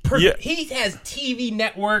he Yeah. has TV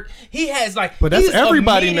network. He has like, But that's he's a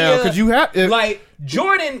everybody now, media- 'cause you have- if- like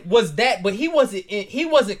Jordan was that, but he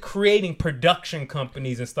wasn't creating production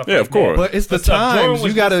companies and stuff. Yeah, like of course. That. But it's the stuff. Jordan times.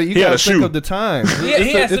 was You gotta just- you He had gotta a think shoe. of the times. yeah,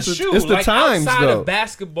 he has it's the the- shoe. It's the like times outside though. of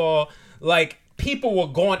basketball, like people were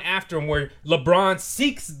going after him. Where LeBron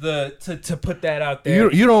seeks to put that out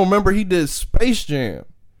there. You don't remember he did Space Jam?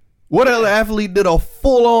 What other athlete did a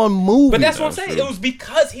full on movie? But that's what I'm That's saying. true. It was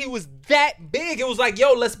because he was that big. It was like,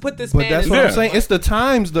 yo, let's put this But man. that's in what there. I'm saying. It's the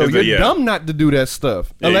times though. It's You're the- yeah. dumb not to do that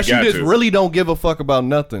stuff Yeah, you unless you got just to. really don't give a fuck about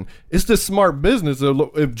nothing. It's the smart business.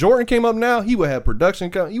 If Jordan came up now, he would have production.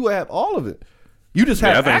 He would have all of it. You just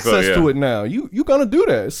Yeah, have I think so, access yeah. to it now. You gonna do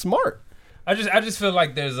that? It's smart. I just feel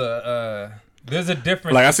like there's a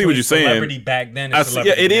difference. Like, I see what between you're saying. Celebrity back then. And I see- yeah,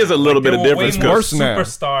 celebrity it is now. a little Like, bit of there were difference way more 'cause- Worse now.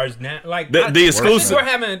 superstars now. Like The I think exclusive- we're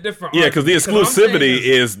having a different. Yeah, because the argument, I'm saying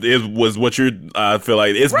exclusivity was what you're. I feel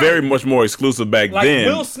like it's Right. very much more exclusive back like then.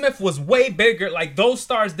 Will Smith was way bigger. Like those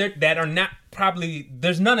stars that are not probably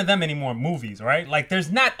there's none of them anymore in movies, right? Like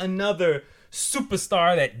there's not another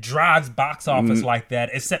superstar that drives box office like that,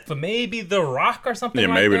 except for maybe The Rock or something Yeah,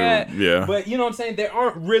 like maybe that. yeah. But you know what I'm saying? There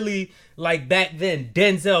aren't really like back then.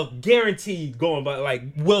 Denzel guaranteed going, but like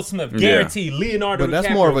Will Smith guaranteed, Leonardo. But that's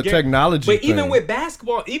DiCaprio, more of a technology But even thing. with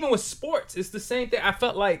basketball, even with sports, it's the same thing. I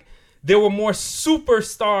felt like there were more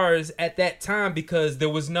superstars at that time because there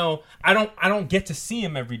was no. I don't get to see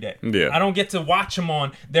them every day. Yeah. I don't get to watch them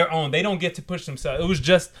on their own. They don't get to push themselves. It was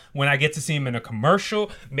just when I get to see them in a commercial.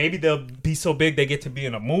 Maybe they'll be so big they get to be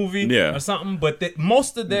in a movie Yeah. or something. But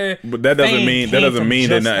most of their But that doesn't fame mean came from that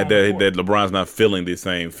just not, on the court. that LeBron's not feeling the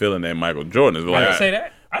same feeling that Michael Jordan is. I Like, didn't say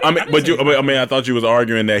that. I mean, didn't but say that. I mean, I thought you was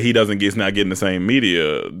arguing that he's not getting the same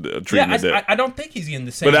media treatment. I don't think he's getting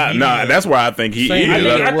the same. But media. that's where I think he Same is.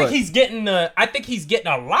 media. I think What? he's getting. I think he's getting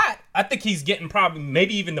a lot. I think he's getting probably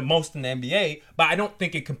maybe even the most in the NBA. But I don't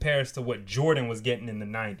think it compares to what Jordan was getting in the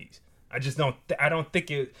 '90s. I just don't. I don't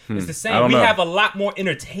think it's the same. don't We know. have a lot more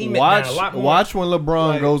entertainment now. A lot more. Watch when LeBron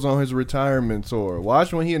like- goes on his retirement tour.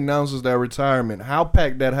 Watch when he announces that retirement. How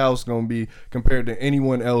packed that house gonna be compared to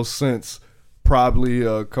anyone else since probably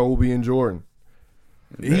Kobe and Jordan.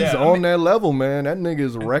 He's on that level, man. That nigga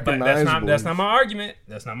is But recognizable. that's not my argument.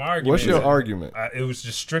 That's not my argument. What's your argument? It was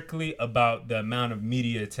just strictly about the amount of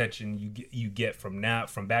media attention you get from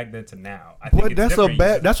back then to now. I think But it's that's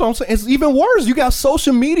different. that's what I'm saying. It's even worse. You got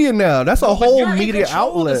social media now. That's a But whole you're in media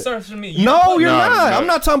control of the outlet. social media. No, you're No, not. no. I'm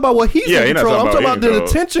not talking about what he's Yeah, in you're not control. I'm talking talking about about the control.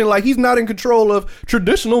 attention. Like he's not in control of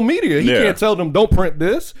traditional media. He Yeah. can't tell them don't print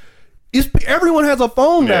this. Everyone has a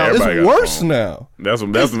phone Yeah, now. everybody It's got a worse phone. now. That's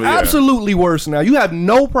It's yeah. absolutely worse now. You have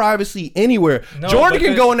no privacy anywhere. No, Jordan but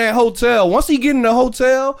can go in that hotel. Once he get in the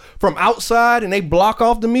hotel from outside and they block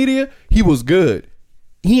off the media, he was good.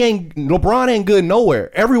 LeBron ain't good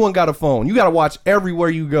nowhere. Everyone got a phone. You got to watch everywhere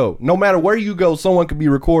you go. No matter where you go, someone could be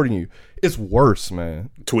recording you. It's worse,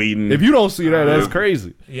 man. Tweeting. If you don't see that, that's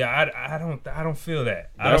crazy. Yeah, I don't feel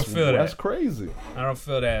that. I don't feel That's that. crazy. I don't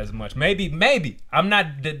feel that as much. Maybe. I'm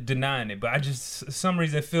not denying it, but I just for some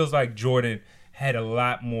reason it feels like Jordan had a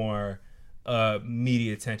lot more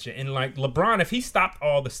media attention. And like LeBron, if he stopped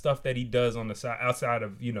all the stuff that he does on the side outside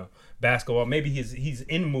of, basketball, maybe he's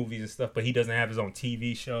in movies and stuff, but he doesn't have his own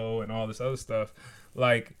TV show and all this other stuff.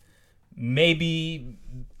 Like maybe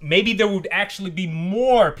there would actually be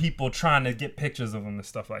more people trying to get pictures of him and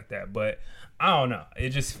stuff like that. But I don't know.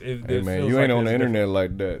 It Hey, feels man, you like ain't on the there's internet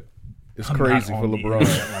like that. It's I'm crazy not for on the LeBron.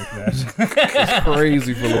 internet like that. It's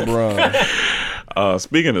crazy for LeBron.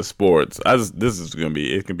 Speaking of sports, this is gonna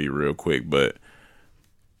be, it can be real quick, but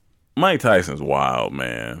Mike Tyson's wild,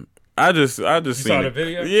 man. I just seen saw the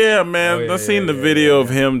video? Yeah, man. Oh, yeah, I seen the video of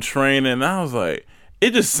him training, and I was like,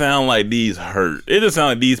 it just sound like these hurt. It just sound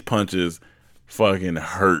like these punches fucking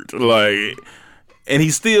hurt. Like, and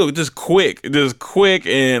he's still just quick.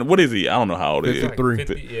 And what is he? I don't know how old he is. 53.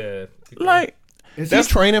 50, yeah. 50. Like, Is he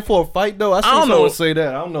training for a fight though? I don't saw know. someone say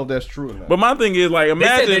that. I don't know if that's true or not. but my thing is, like, They said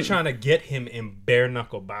imagine they're trying to get him in bare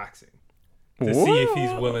knuckle boxing to see if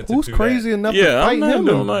he's willing to Who's do crazy that. enough Yeah, to fight I'm not him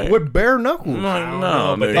doing like- with bare knuckles? No, I don't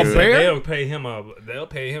no, know, but nigga. they said bear? they'll pay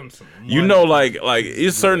him some money. You know, like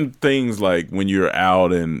it's certain things like when you're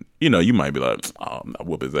out and you might be like, oh, I'll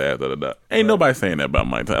whoop his ass. Da, da, da. Ain't nobody saying that about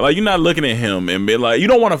Mike Tyson. Like, you're not looking at him and be like, you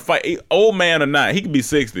don't want to fight, old man or not. He could be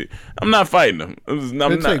 60. I'm not fighting him.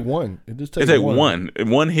 It take one. It just It takes take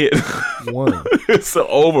one hit. One. It's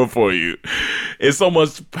over for you. It's so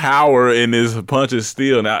much power in his punches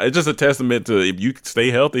still. Now it's just a testament to if you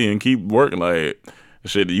stay healthy and keep working, like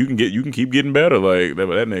shit, you can keep getting better. Like that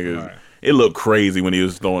nigga. Right. It looked crazy when he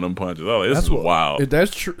was throwing them punches. Oh, this is wild. If that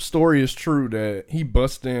story is true, that he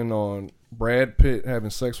bust in on Brad Pitt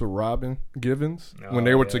having sex with Robin Givens when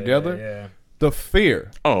they were together, yeah. the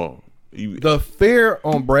fear Oh, the fear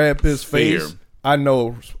on Brad Pitt's Fear. face, I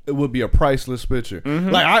know it would be a priceless picture.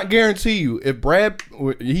 Like, I guarantee you, if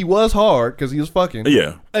he was hard because he was fucking,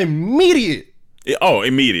 yeah. immediate.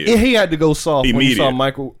 Immediate. He had to go soft when he saw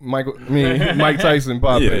Immediate. Mike Tyson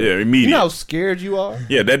pop in. Yeah, immediate. You know how scared you are?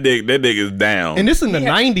 Yeah, that dick is down. And this in the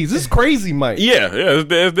 90s. This is crazy, Mike. yeah,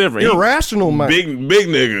 it's different. Irrational, Mike. Big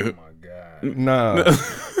nigga. Nah.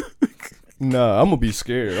 Nah, I'm going to be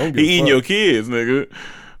scared. I'm He eating your kids, nigga.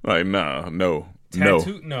 Like, no.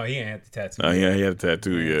 Tattoo? No, he ain't had the tattoo. He had a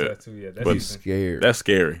tattoo yet. That's But He's scared. that's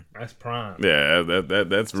scary. That's prime. Yeah,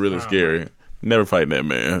 that's really scary. Never fighting that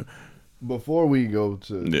man. Before we go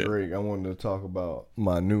to Drake, I wanted to talk about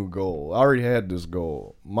my new goal. I already had this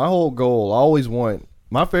goal. My whole goal, I always want,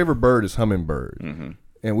 my favorite bird is hummingbird. Mm-hmm.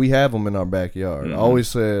 And we have them in our backyard. Mm-hmm. I always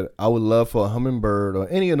said I would love for a hummingbird or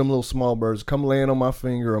any of them little small birds come land on my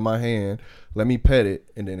finger or my hand, let me pet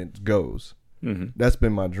it, and then it goes. Mm-hmm. That's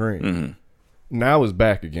been my dream. Mm-hmm. Now it's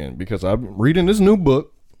back again because I'm reading this new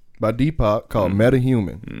book by Deepak called Meta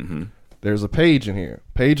Human. Mm-hmm. There's a page in here,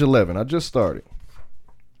 page 11. I just started.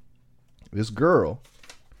 This girl,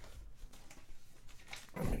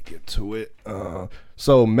 let me get to it.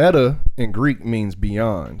 So meta in Greek means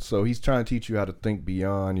beyond. So he's trying to teach you how to think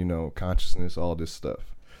beyond, consciousness, all this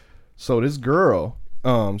stuff. So this girl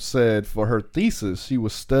said for her thesis, she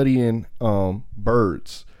was studying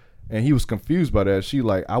birds. And he was confused by that. She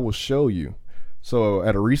I will show you. So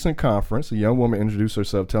at a recent conference, a young woman introduced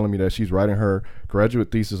herself telling me that she's writing her graduate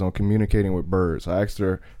thesis on communicating with birds. I asked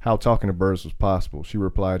her how talking to birds was possible. She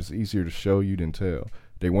replied, it's easier to show you than tell.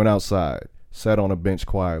 They went outside, sat on a bench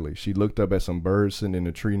quietly. She looked up at some birds sitting in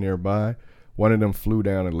a tree nearby. One of them flew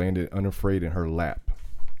down and landed unafraid in her lap.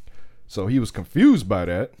 So he was confused by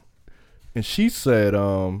that. And she said,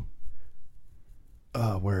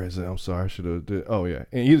 Where is it? I'm sorry, I should have. Oh yeah,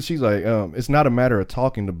 and she's like, it's not a matter of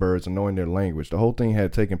talking to birds and knowing their language. The whole thing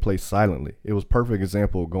had taken place silently. It was a perfect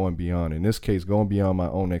example of going beyond. In this case, going beyond my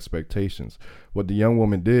own expectations. What the young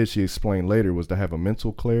woman did, she explained later, was to have a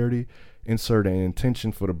mental clarity, insert an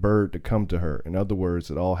intention for the bird to come to her. In other words,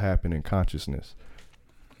 it all happened in consciousness.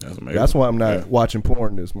 That's amazing. That's why I'm not watching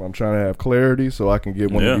porn this month. I'm trying to have clarity so I can get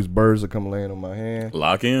one of these birds to come land on my hand.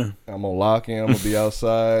 Lock in. I'm gonna lock in. I'm gonna be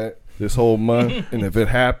outside this whole month, and if it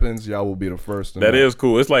happens, y'all will be the first to know. That is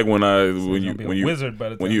cool. It's like when you wizard by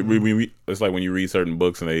the time it's like when you read certain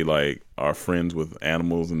books and they like are friends with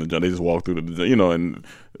animals and they just walk through the and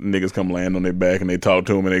niggas come land on their back and they talk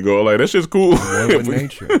to them and they go like, that's just cool. With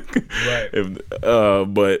nature,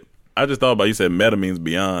 right? But I just thought about, you said meta means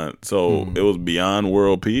beyond, so it was beyond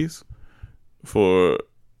world peace for.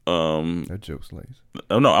 That joke's lazy.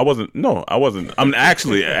 I wasn't. I'm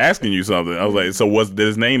actually asking you something. I was like, so did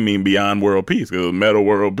his name mean beyond world peace? Because it was meta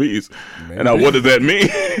world peace. Maybe. And now, what does that mean?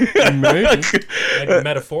 Maybe. Like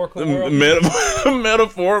metaphorical world peace?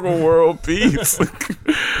 Metaphorical world peace.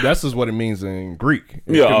 That's just what it means in Greek.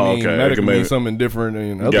 It could mean something different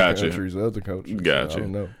in other countries, other cultures. Gotcha. I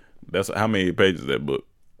don't know. That's how many pages is that book?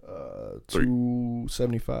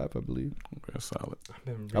 275, I believe. That's solid.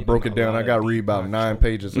 I broke it down. I got to read about 9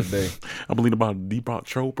 pages a day. I believe about Deepak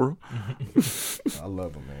Chopra. I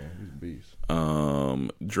love him, man. He's a beast.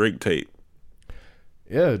 Drake tape.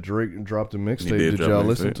 Yeah, Drake dropped a mixtape. Did y'all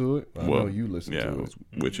listen to it? I know you listened to it. Yeah, I was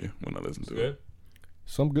with you when I listened to it.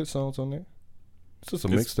 Some good songs on there. It's just a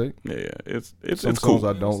mixtape. Yeah, it's some cool. songs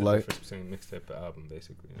I don't like. Mixtape and album,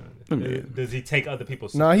 basically. Does he take other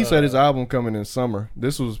people's? Nah, he said his album coming in summer.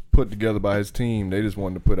 This was put together by his team. They just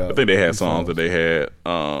wanted to put out. I think they had songs that they had.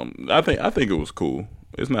 I think it was cool.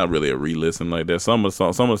 It's not really a re-listen like that. Some of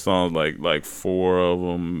the songs like 4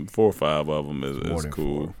 or 5 of them is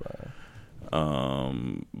cool.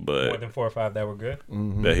 But more than 4 or 5 that were good.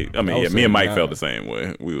 Mm-hmm. Me and Mike felt the same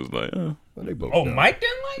way. We was like, they both Mike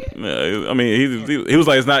didn't like it. Yeah, I mean, he was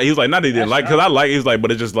like, it's not. He was like, not that he didn't like, because I like. He was like, but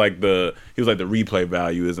it's just like the replay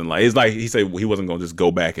value isn't like. It's like he said he wasn't gonna just go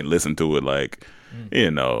back and listen to it like,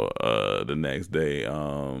 the next day.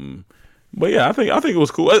 But yeah, I think it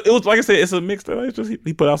was cool. It was like I said, it's a mixtape. It's just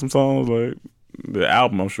he put out some songs. Like the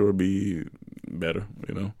album, I'm sure would be better,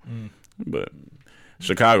 but.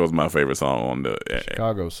 Chicago's my favorite song on the.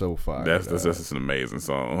 Chicago's so fire. That's just an amazing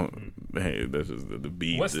song. Hey, that's just the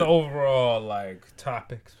beat. What's the overall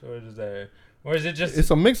topics, or is it just? It's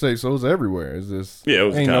a mixtape, so it's everywhere. It's just it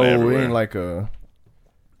was kind of everywhere. It ain't like a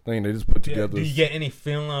thing they just put together. Do you get any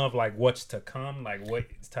feeling of what's to come? Like what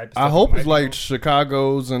type of stuff? I hope it's like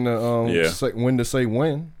Chicago's and the when to say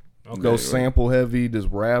when. Okay, those sample heavy, just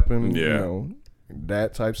rapping.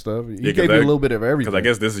 That type stuff. He gave you a little bit of everything. Because I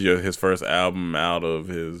guess this is his first album out of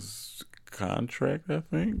his contract, I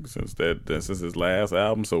think, since his last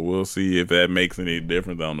album. So we'll see if that makes any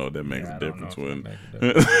difference. I don't know if that makes a difference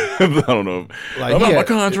I don't know. About my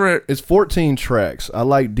contract. It's 14 tracks. I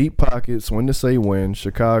like Deep Pockets, When to Say When,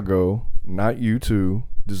 Chicago, Not You Too,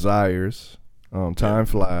 Desires, Time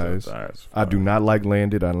Flies. I do not like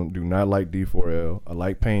Landed. I do not like D4L. I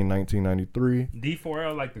like Pain 1993.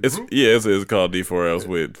 D4L like the group? It's called D4Ls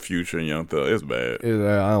with Future and Young Thug. It's bad.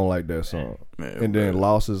 I don't like that song. And then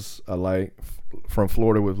Losses I like. From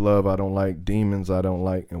Florida with Love I don't like. Demons I don't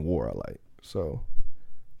like. And War I like. So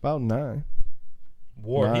about 9.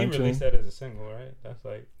 War, he released that as a single, right? That's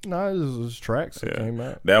like it was tracks that came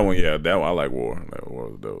out. That one I like War. That War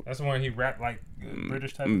was dope. That's the one he rapped like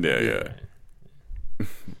British type. Yeah.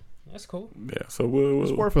 That's cool. Yeah, so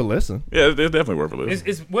it's worth a listen. Yeah, it's definitely worth a listen.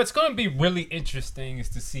 It's what's going to be really interesting is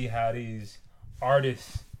to see how these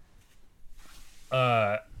artists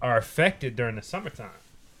are affected during the summertime.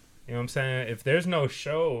 You know what I'm saying? If there's no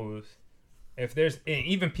shows, if there's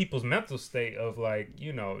even people's mental state of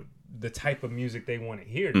the type of music they want to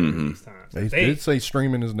hear during these times. They did say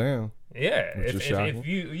streaming is down. Yeah, if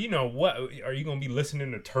you what are you going to be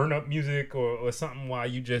listening to turn up music or something while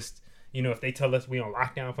you just. If they tell us we on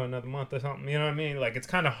lockdown for another month or something, you know what I mean? Like, it's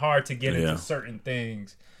kind of hard to get into certain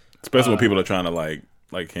things. Especially when people are trying to, like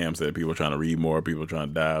Cam said, people are trying to read more, people are trying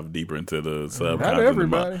to dive deeper into the subconscious. Not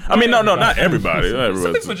everybody. I mean, no, not everybody.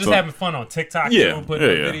 Some people just having fun on TikTok, putting up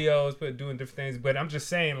videos, doing different things. But I'm just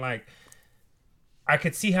saying, I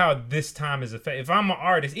could see how this time is affected. If I'm an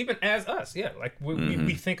artist, even as us,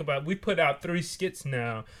 we think about, we put out 3 skits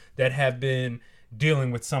now that have been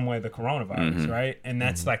dealing with some way the coronavirus, right? And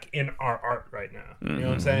that's in our art right now. You know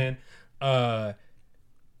what I'm saying?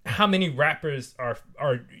 How many rappers are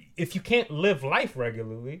if you can't live life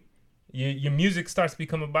regularly, Your music starts to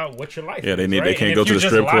become about what your life Yeah, is. they Right? can't And go if to the you're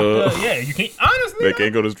just strip locked club. up, yeah, you can't. Honestly, They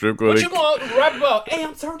can't go to the strip club. What you going to rap about? Hey,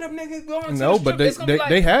 I'm turned up, nigga. Going to No, the but strip. It's gonna be like,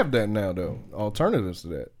 they have that now though. Alternatives to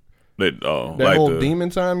that. That like whole Demon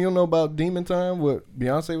Time. You don't know about Demon Time? What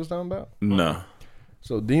Beyonce was talking about? No.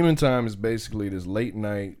 So Demon Time is basically this late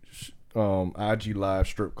night IG live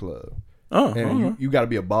strip club. Oh, and you got to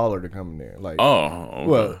be a baller to come in there. Like,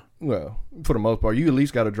 okay. well, for the most part, you at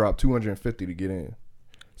least got to drop $250 to get in.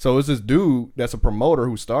 So it's this dude that's a promoter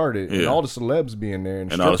who started, and all the celebs be in there,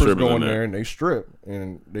 and strippers go in there and they strip,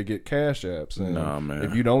 and they get cash apps. And man.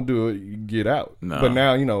 if you don't do it, you get out. But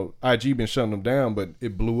now, IG been shutting them down, but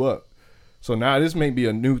it blew up. So now this may be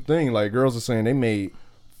a new thing. Like, girls are saying they made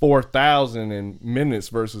 4,000 in minutes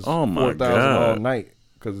versus 4,000 all night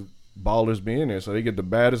because ballers be in there. So they get the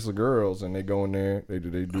baddest of girls, and they go in there. They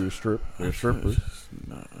do the strip. They're strippers.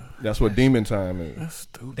 That's what Demon Time is. That's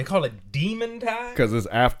stupid. they call it Demon Time? Because it's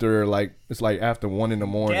after after 1 in the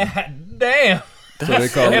morning. God damn. So they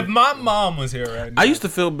call If it. my mom was here right now. I used to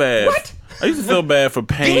feel bad. What? I used to feel bad for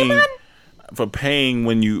paying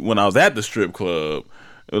when I was at the strip club.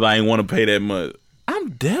 I didn't want to pay that much.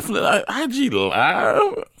 I'm definitely IG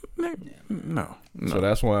live. No. So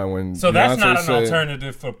that's why when So that's Beyonce not an said,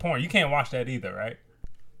 alternative for porn. You can't watch that either, right?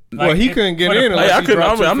 Well, he couldn't get in. Hey,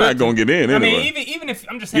 Unless I'm not gonna get in anyway. I mean, even if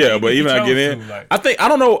I'm just saying, Yeah, but even I get in, I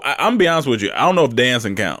don't know. I'm be honest with you. I don't know if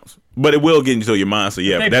dancing counts, but it will get into your mind. So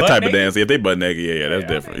yeah, If they that butt type of naked? dancing. If they butt naked, yeah, that's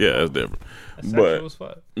different. Yeah, that's different. sexual as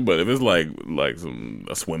fuck. But if it's like a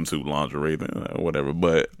swimsuit lingerie, then whatever.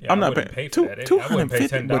 But Yeah, I'm I not wouldn't paying pay for that. I wouldn't pay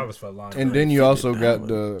 $250. $10 for a lingerie. And then you also got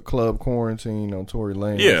the club quarantine on Tory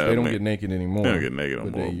Lane. Yeah, They don't get naked anymore. They don't get naked no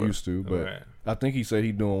but more, they but- used to. But Right. I think he said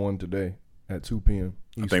he's doing one today at 2 p.m.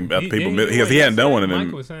 I think He- people he- because he hadn't done one in Mike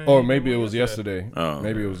them. was saying Or he maybe did it one was yesterday. Oh,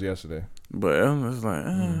 Maybe it was yesterday. But it's like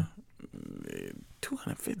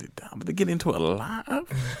 $250 to get into a live.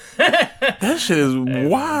 That shit is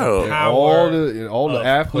wild. Power All the of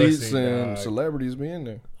athletes pussy, and dog. celebrities be in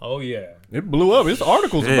there. Oh yeah. It blew up. It's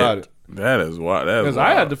articles Shit. about it. That is wild. That is Because wild.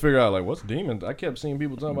 I had to figure out, like, what's demon? I kept seeing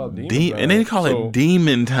people talking about demon. time. And they call So it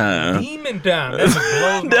demon time. Demon time. That's what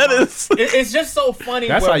blows my That mind. is- It's just so funny.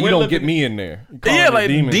 That's where how you we're don't living- get me in there. You call Yeah, it like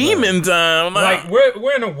demon time. Like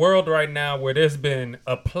we're in a world right now where there's been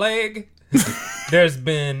a plague. There's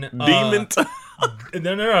been demon time.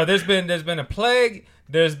 No. There's been a plague.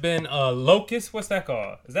 There's been a locust. What's that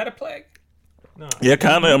called? Is that a plague? No. Yeah,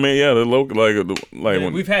 kind of. I mean, yeah, the local like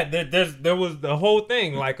when We've had there was the whole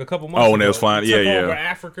thing like a couple months. Oh, when they ago. was flying- It yeah, took yeah. over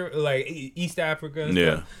Africa, like East Africa. And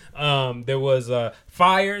Yeah. stuff. There was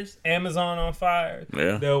fires. Amazon on fire.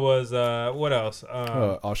 Yeah. There was what else?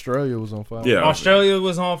 Australia was on fire. Yeah. Australia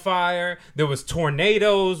was on fire. There was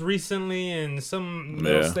tornadoes recently in some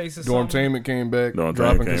middle states. Or something. Dormtainment came back, Dormtainment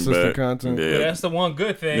dropping came consistent back. content. Yeah. Yeah, that's the one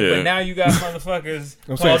good thing. Yeah. But now you got motherfuckers.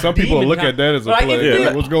 I'm saying called some people demon look time. at that as a Like, play. it Yeah, feels-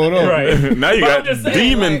 like- What's going on? Right. now you But got I'm just saying,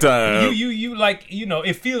 demon like, time. You like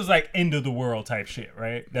it feels like end of the world type shit,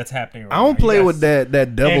 right? That's happening. Right I don't now. play You with got-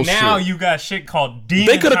 that devil And now shit. you got shit called demon.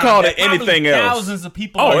 They coulda time called that it anything probably else. Thousands of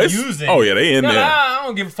people Oh, are it's- using. oh, yeah, they in there. I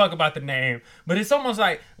don't give a fuck about the name, but it's almost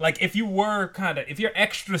like if you were if you're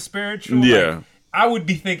extra spiritual, Yeah. like, I would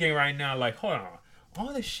be thinking right now, like, hold on.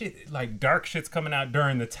 All this shit, like dark shit's coming out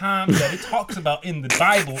during the time that it talks about in the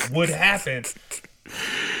Bible would happen.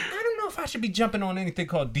 I don't know if I should be jumping on anything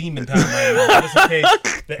called demon time right now. Just in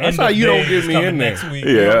case the end how of you don't days get is me coming in there. next week.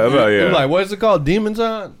 Yeah, that's how- You're yeah. like, what is it called? Demon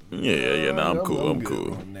time? Yeah. No, I'm I'm cool. I'm good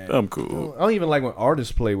cool. on that. I'm cool. I don't even like when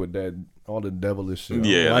artists play with that, all the devilish shit. I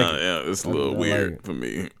Yeah, don't like nah, it. yeah, it's a I little like weird it. for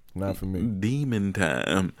me. Not for me. Demon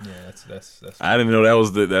time. Yeah, that's I didn't know that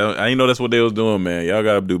was I didn't know that's what they was doing, man. Y'all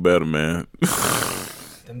gotta do better, man.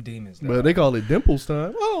 them demons. But they call it dimples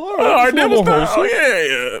time. Oh, all right. All right, It's a Devil's little time. wholesome.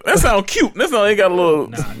 Oh, yeah. That sounds cute. That's not they got a little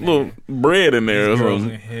little bread in there or These girls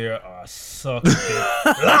something. in here are sucking dick.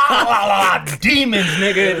 La, la, la, demons,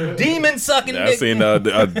 nigga. Demon sucking I dick. seen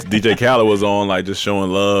DJ Khaled was on like just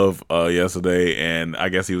showing love yesterday, and I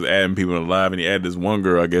guess he was adding people to live, and he added this one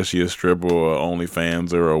girl. I guess she a stripper or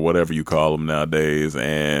OnlyFans or whatever you call them nowadays,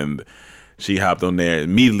 and she hopped on there.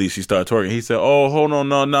 Immediately she started twerking. He said, "Oh, hold on,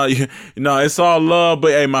 no, it's all love, but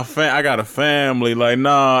hey, I got a family. Like,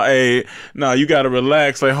 you gotta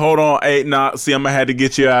relax. Like, hold on, hey, see, I'm gonna have to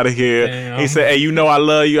get you out of here." Damn. He said, "Hey, you know I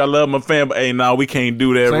love you, I love my family. Hey, we can't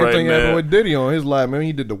do that Same right thing happened now." with Diddy on his live. Man,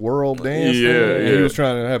 he did the world dance Yeah, thing, and yeah. he was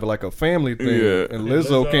trying to have like a family thing. Yeah. And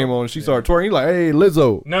Lizzo Lizzo. came on, and she started twerking. He like, "Hey,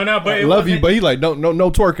 Lizzo, No, but I it love you," wasn't- but he like, "No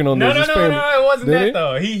twerking on No, this." It's no, family. it wasn't Did that it?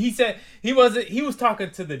 though. He said He was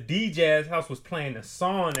talking to the DJ at his house, was playing a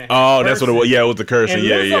song. Oh, that's what it was. Yeah, it was the cursing. And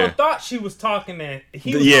Yeah, Lizzo yeah. thought she was talking to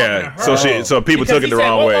he was talking to her. So people Because took it the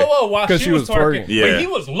wrong way. Whoa, while she was twerking. Yeah. But he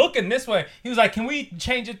was looking this way. He was like, "Can we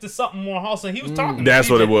change it to something more wholesome?" He was talking. That's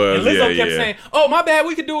to what DJ, it was. And Lizzo Yeah, kept yeah. saying, "Oh, my bad.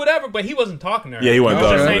 We could do whatever," but he wasn't talking to her. Yeah, he wasn't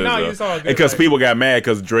talking just to saying, her. "No, you saw good." Because people got mad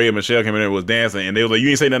because Dre and Michelle came in there and was dancing, and they was like, "You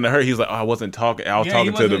ain't say nothing to her." He was like, "Oh, I wasn't talking. I was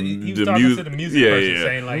talking to the music. Yeah, person yeah.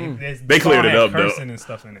 saying like They cleared it up though. cursing and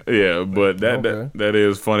stuff in it. Yeah, but that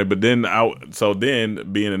is funny. But then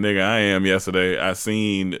being a nigga I am yesterday, I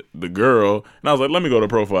seen the girl and I was like, let me go to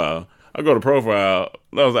profile. I go to profile.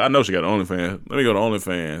 I was like, I know she got OnlyFans. Let me go to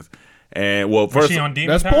OnlyFans. And well, Was first she on Demon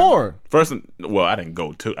That's Time? porn. first, well, I didn't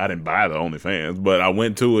buy the OnlyFans, but I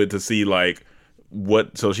went to it to see like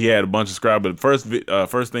what. So she had a bunch of subscribers. But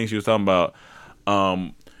first thing she was talking about,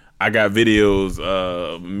 I got videos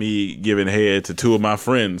of me giving head to two of my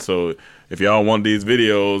friends. So if y'all want these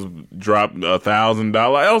videos, drop $1,000.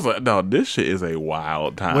 I was like, no, this shit is a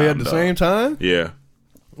wild time. Wait, at the dog. same time? Yeah,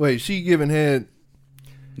 Wait, she giving head.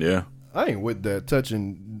 yeah. I ain't with that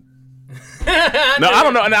touching. No, I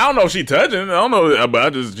don't know. And I don't know if she touching. I don't know,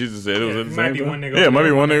 but she just said it was at the Might same be time. one nigga. Yeah, over might be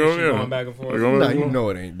there, one nigga. she Yeah, going back and forth. Nah, you know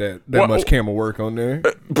it ain't that What- much camera work on there.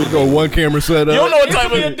 You go one camera set up. You don't know what It type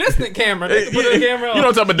could be a of distant camera. They could put a camera you know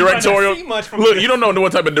what type of You might not directorial. see much from Look, this. you don't know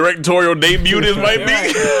what type of directorial debut this might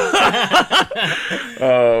be.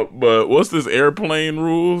 But what's this airplane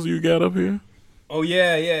rules you got up here? Oh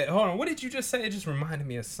yeah. Hold on. What did you just say? It just reminded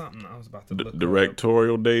me of something I was about to look.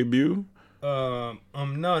 Directorial debut. No. There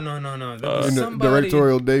In was the somebody.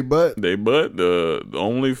 directorial day, but The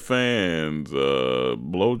OnlyFans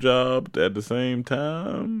blowjob at the same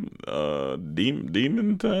time.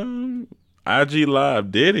 Demon time. IG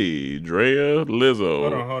Live Diddy Drea Lizzo.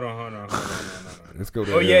 Hold on. let's go.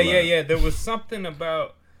 To Oh yeah. There was something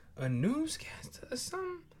about a newscaster or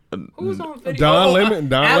something. Who was on video? Don Lemon?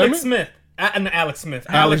 Don Alex Lemon? Smith. Alex Smith.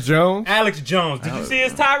 Alex Jones? Alex Jones. Did you see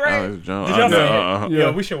his tirade? Alex Jones. Did y'all see Uh-uh. it? Yeah.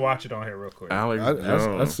 Yo, we should watch it on here real quick. Alex I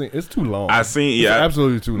Jones. seen it's too long. I seen. It's Yeah,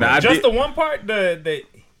 absolutely too long. Nah, I Just did- the one part, the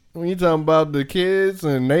When you talking about the kids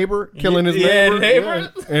and neighbor killing his Yeah, neighbor,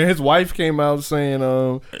 neighbor. yeah. And his wife came out saying,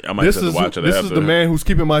 I might "This have to is watch it this is after. the man who's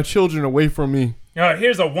keeping my children away from me."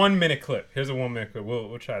 here's a 1 minute clip.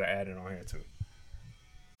 We'll try to add it on here too.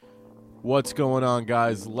 What's going on,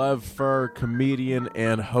 guys? Lev Fur, comedian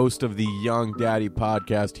and host of the Young Daddy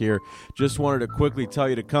podcast here. Just wanted to quickly tell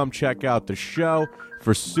you to come check out the show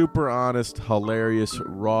for super honest, hilarious,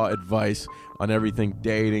 raw advice on everything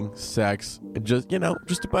dating, sex, and just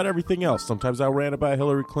about everything else. Sometimes I rant about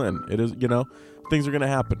Hillary Clinton. It is, things are going to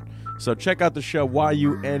happen. So check out the show,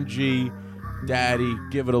 YUNG Daddy.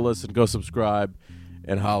 Give it a listen. Go subscribe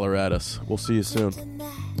and holler at us. We'll see you soon.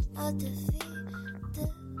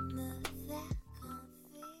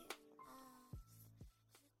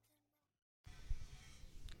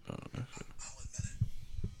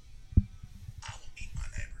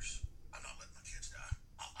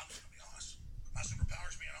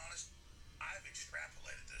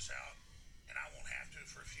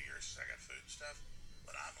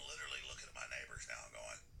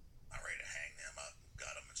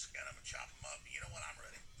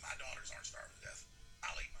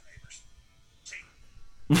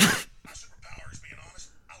 My superpower is being honest.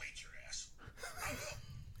 I'll eat your ass.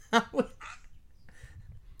 I will.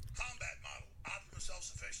 Combat model, optimum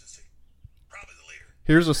self-sufficiency. Probably the leader.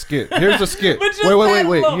 Here's a skit. But just Wait. that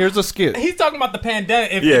alone. Here's a skit. He's talking about the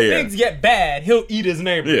pandemic. If Yeah. things get bad, he'll eat his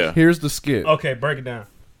neighbor. Yeah. Here's the skit. Okay, break it down.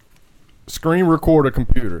 Screen recorder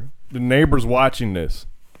computer. The neighbor's watching this.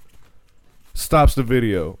 Stops the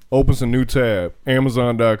video. Opens a new tab.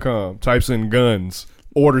 Amazon.com. Types in guns.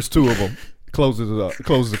 Orders 2 of them. Closes it up.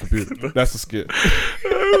 Closes the computer. That's the skit.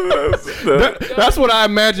 That's what I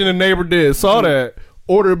imagine a neighbor did. Saw that.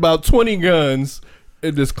 Ordered about 20 guns.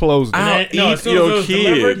 And just closed it. I'll And as eat soon as your it was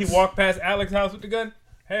delivered, kids. he walked past Alex's house with the gun.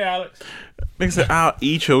 Hey, Alex. Nigga said, I'll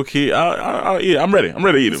eat your kid. I'll eat. I'm ready. I'm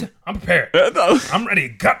ready to eat him. I'm prepared. I'm ready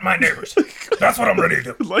to gut my neighbors. That's what I'm ready to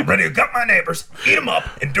do. I'm ready to gut my neighbors, eat them up,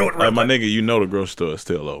 and do it right. My nigga, you know the grocery store is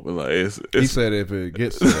still open. Like it's He said if it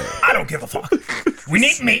gets to that. I don't give a fuck. We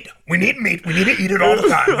need meat. We need meat. We need to eat it all the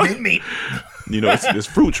time. We need meat. it's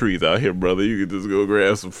fruit trees out here, brother. You can just go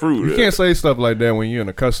grab some fruit. You can't say stuff like that when you're in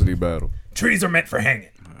a custody battle. Trees are meant for hanging.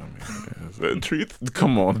 Trees.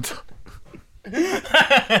 Come on.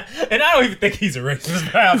 And I don't even think he's a racist.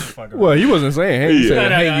 But I was fucking Well, he wasn't saying, hey, he said,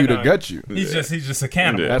 No, hey, you no. to gut you. He's just a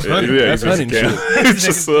cannibal. That's hunting. Yeah, That's hunting shit. he's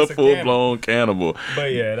just a full blown cannibal.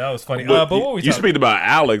 But yeah, that was funny. But what were we you talking speak about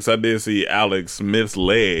Alex. I did see Alex Smith's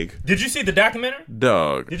leg. Did you see the documentary?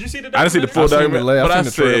 Dog. Did you see the I didn't see the full I've seen the documentary, leg. but I I've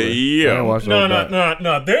seen the trailer. said, I didn't yeah. watch the whole doc.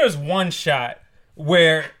 No. There's one shot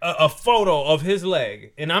where a photo of his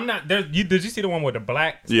leg, and I'm not there. Did you see the one with the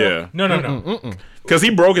black stuff? Yeah. No. Because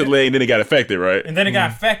he broke his leg and then he got affected, right? And then it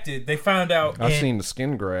got affected. They found out. I've seen the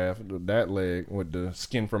skin graft, that leg with the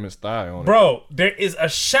skin from his thigh on it. Bro, there is a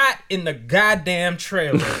shot in the goddamn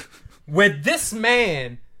trailer where this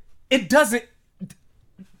man, it doesn't.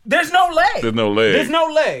 There's no leg. There's no leg. There's no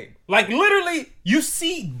leg. Like literally, you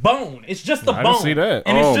see bone. It's just a I bone. didn't see that.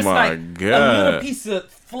 And it's Oh just my like a God. little piece of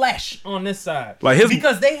flesh on this side. Like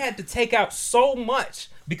because they had to take out so much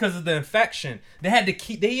because of the infection. They had to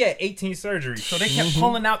keep. They had 18 surgeries, so they kept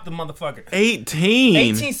pulling out the motherfucker. 18.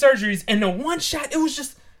 18 surgeries, and the one shot, it was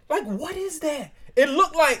just like, what is that? It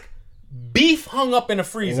looked like beef hung up in a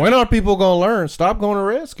freezer. When are people gonna learn? Stop going to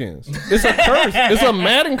Redskins. It's a curse. It's a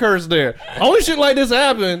Madden curse there. Only shit like this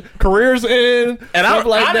happen. Careers end. And stuff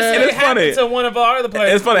like Honestly, that. it It's funny. happened to one of our other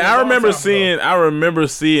players. It's funny. a I long remember time ago.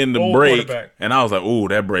 seeing the Old break, quarterback. and I was like, "Ooh,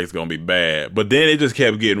 that break's gonna be bad." But then it just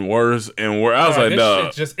kept getting worse and worse. I was Bro, like, this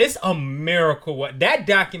 "Dog, shit it's a miracle. What that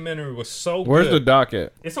documentary was so Where's good. the doc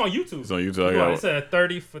at? It's on YouTube. It's on YouTube. I What, got it's a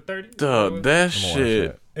 30 for 30. dog, that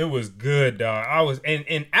shit, It was good, dog.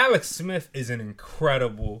 And Alex Smith is an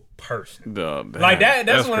incredible person. dog, Like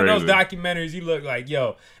that's one crazy. of those documentaries you look like,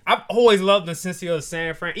 yo, I've always loved him since he was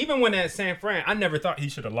San Fran. Even when at San Fran, I never thought he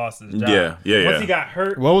should have lost his job. Yeah. Once he got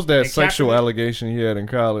hurt. What was that and sexual Kaepernick- allegation he had in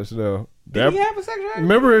college though? Did he have a sexual allegation?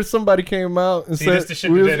 Remember somebody came out and See, said this the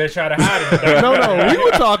shit we that was- they try to hide it. no, we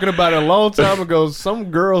were talking about it a long time ago.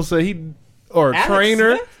 Some girl said he or a Alex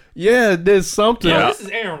trainer, Smith? yeah, did something. Yo, Yeah. this is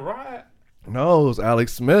Aaron Rod. No, it was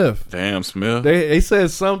Alex Smith. Damn, Smith. They said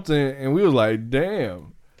something, and we was like,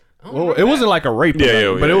 damn. don't Well, know it that. wasn't like a rape, Yeah, or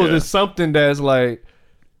nothing, yeah, but it yeah, was yeah. just something that's like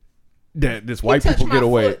that. This white touched people my get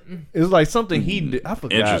away. foot. It's like something he did. I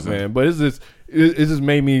forgot, Interesting. man. But it's just it just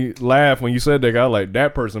made me laugh when you said that. I was like,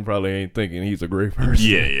 that person probably ain't thinking he's a great person.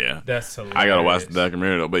 Yeah. That's hilarious. I gotta watch the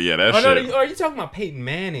documentary though. But yeah, that Oh, shit. no, are you talking about Peyton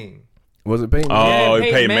Manning? Was it Peyton? Oh,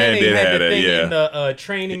 Yeah, Peyton Manning did had have the that, thing yeah. in the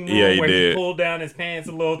training room Yeah, he where did. he pulled down his pants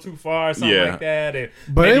a little too far or something Yeah. like that. And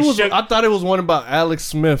But maybe it was. shook- I thought it was one about Alex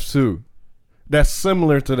Smith too. That's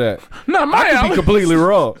similar to that. No, my I could be Alex- completely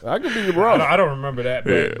wrong. I could be wrong. I don't remember that,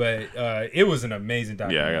 Yeah. but it was an amazing Yeah,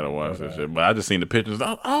 documentary. I gotta watch that shit. But I just seen the pictures.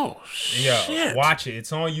 Oh Yeah, shit! watch it.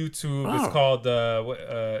 It's on YouTube. Oh. It's called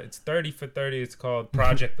it's 30 for 30. It's called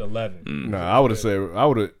Project 11. No, I would have said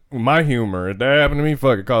my humor. If that happened to me,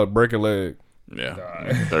 fuck it, call it break a leg. Yeah,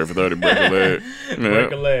 30 for 30, break a leg.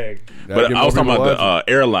 Break a Yeah. leg. But Get I was more talking people about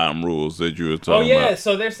the airline rules that you were Oh talking yeah, about.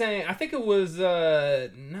 so they're saying I think it was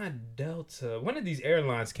not Delta. One of these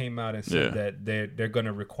airlines came out and said Yeah. that they're going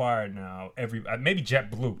to require now maybe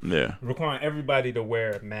JetBlue. Yeah. Requiring everybody to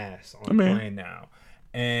wear a mask on I the mean- plane now.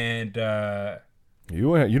 And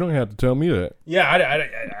You don't have to tell me that. yeah,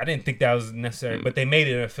 I didn't think that was necessary, but they made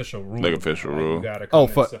it an official rule. Like official rule. You gotta come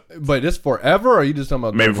in, so- But it's forever, or are you just talking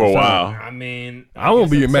about Maybe for a while. I mean, I won't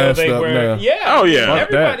guess be until masked they up now. Yeah. Oh, yeah. Fuck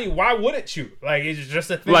Everybody, why wouldn't you? Like, it's just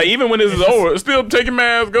a thing. Like even when this is over, still take your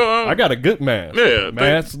mask on. I got a good mask. Yeah,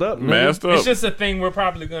 masked up. masked up. It's just a thing we're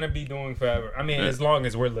probably gonna be doing forever. I mean, as long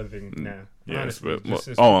as we're living now. Yes, Honestly, but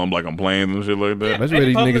just- I'm like on planes and shit like that. That's where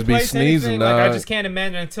these public niggas be place, sneezing, anything, like, I dog. just can't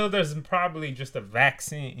imagine until there's probably just a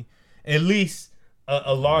vaccine. At least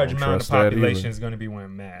a large don't amount of trust that population either. is going to be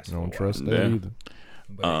wearing masks. I for a don't while. trust that Yeah. either.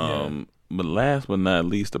 But, yeah. But last but not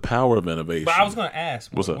least, the power of innovation. But I was going to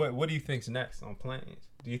ask, What's up? what do you think's next on planes?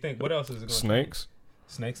 Do you think what else is it going to Snakes.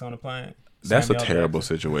 Snakes on the plane? That's a Samuel terrible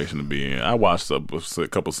Jackson? situation to be in. I watched a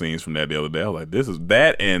couple scenes from that the other day. I was like, this is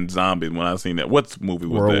that and zombies when I seen that. What movie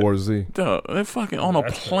was World that? War Z. Duh, they're fucking on a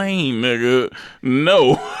That's plane, nigga.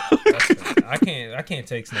 No. I can't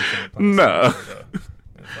take snakes on the plane. Nah. Seriously, though.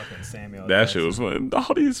 Fucking Samuel That Jackson. shit was funny.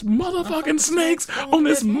 All these motherfucking snakes on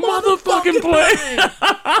this motherfucking plane.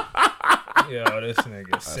 Yo, this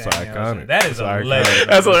nigga Samuel iconic. Jackson. That is That's a legend.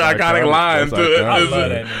 That's an That's iconic iconic. line, That's too. iconic. I love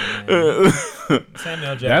that nigga, man.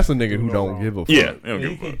 Samuel Jackson. That's a nigga who no don't wrong. give a fuck. Yeah, they don't He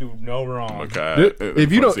give a can fuck. do no wrong. Okay.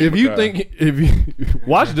 If you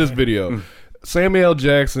watch this video, Samuel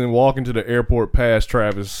Jackson walking to the airport past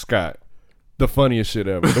Travis Scott. the funniest shit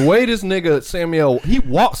ever. The way this nigga Samuel, he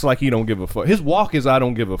walks like he don't give a fuck. His walk is I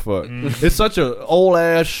don't give a fuck. It's such a old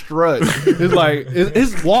ass strut. It's like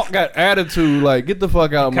his walk got attitude. Like get the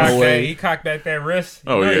fuck out of my way. He cocked back that wrist.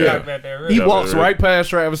 Oh, He yeah. cocked back that wrist. He walks right past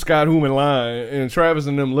Travis Scott, who in line, and Travis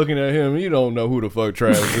and them looking at him. You don't know who the fuck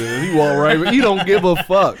Travis is. He walk right. He don't give a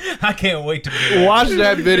fuck. I can't wait to be Watch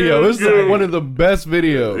that video. It's one of the best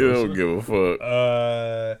videos. You don't give a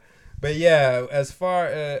fuck. But yeah, as far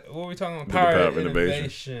as what we talking about, power of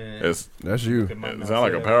innovation. That's you. It sounds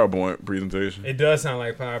like a PowerPoint presentation. It does sound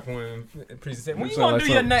like PowerPoint presentation. When you sound gonna like do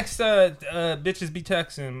your something. next bitches be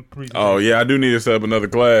texting presentation? Oh yeah, I do need to set up another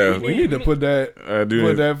class. We need to put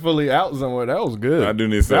that fully out somewhere. That was good. I do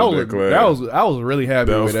need to set up that class. I was really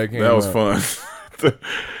happy with that came That was out. fun.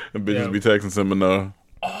 The bitches be texting seminar.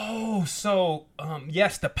 Oh, so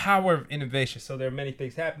yes, the power of innovation. So there are many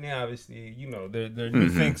things happening. Obviously, you know, there are new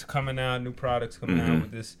things coming out, new products coming out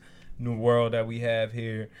with this new world that we have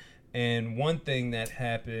here. And one thing that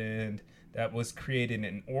happened that was created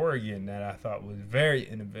in Oregon that I thought was very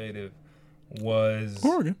innovative was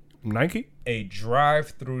Oregon. Nike? a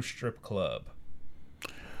drive-through strip club.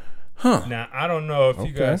 Huh. Now, I don't know if you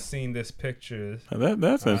Okay. guys seen this picture.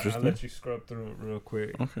 That's I'll interesting. let you scrub through it real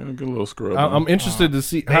quick. Okay, get a little scrub. I'm interested to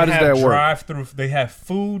see They how does have that work. drive-through. They have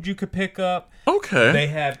food you could pick up. Okay. They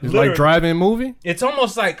have It's like drive-in movie. It's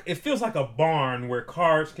almost like it feels like a barn where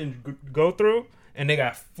cars can go through, and they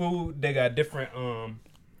got food. They got different.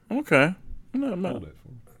 Okay. No.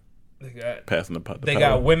 They got Passing the they power.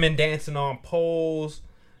 got women dancing on poles.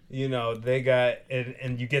 You know, they got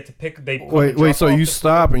and you get to pick. They come and Wait. drop So off you the-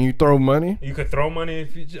 stop and you throw money? You could throw money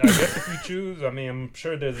if you. I guess if you choose. I mean, I'm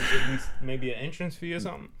sure there's at least maybe an entrance fee or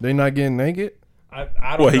something. They not getting naked? I don't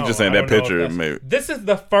Well, know. he's just saying I that don't know if picture, that's- maybe. This is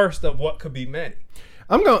the first of what could be many.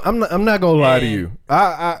 I'm not gonna lie to And- you.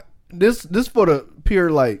 This for the pure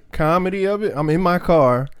like comedy of it. I'm in my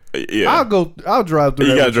car. Yeah. I'll drive through.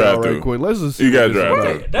 You that gotta with y'all drive right through. quick. Let's just see You what gotta this is drive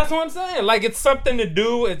about. through. That's what I'm saying. Like, it's something to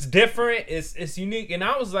do. It's different. It's unique. And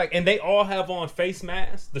I was like, and they all have on face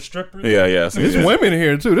masks. The strippers. Yeah. There's women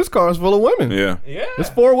here too. This car's full of women. Yeah. Yeah. There's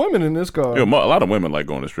 4 women in this car. Yeah, a lot of women like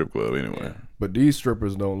going to strip club anyway. But these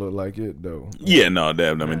strippers don't look like it though. Yeah, no,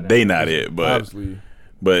 that I mean they not it, but Obviously,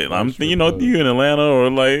 I'm thinking, you know, you in Atlanta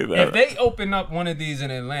or like If they open up one of these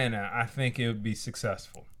in Atlanta, I think it would be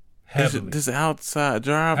successful. Heavily. this outside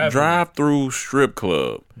Heavily. drive through strip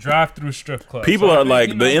club. Drive-through strip club. People So I are think, like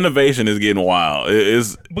you know, the innovation is getting wild.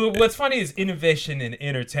 It's But what's funny is innovation in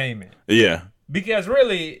entertainment. yeah. Because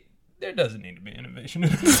really, there doesn't need to be innovation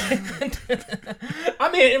in entertainment. I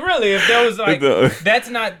mean, really, if there was like, that's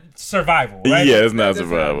not survival, right? Yeah, it's not That does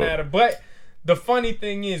survival. matter. But the funny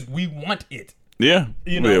thing is, we want it. Yeah.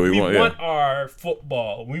 You know, yeah, we want want our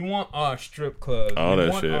football. We want our strip clubs. All we that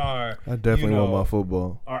want shit. Our, I definitely you know, want my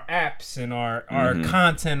football. our apps and our Mm-hmm.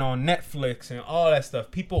 content on Netflix and all that stuff.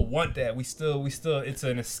 People want that. We still. It's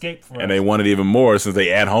an escape for us. and they want it even more since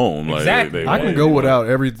they at home. Like, Exactly. they I want can it. go without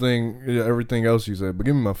everything else you said, but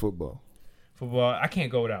give me my football. Football. I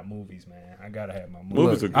can't go without movies, man. I gotta have my movies.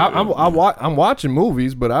 Movies Look, are good. I'm watching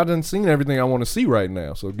movies, but I didn't seen everything I want to see right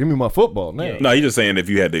now. So give me my football now. Yeah. No, you're just saying if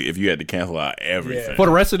you had to cancel out everything For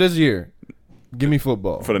the rest of this year, give me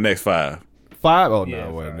football. for the next 5. 5? Oh Yeah,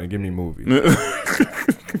 no, wait, 5. then give me movies.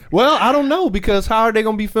 Well, I don't know because how are they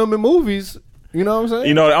gonna be filming movies? You know what I'm saying?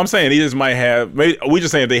 You know what I'm saying? He just might have. Maybe, we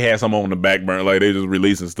just saying if they had some on the back burner, like they just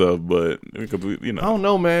releasing stuff. But because you I know, don't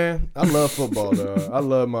know, man. I love football, though. I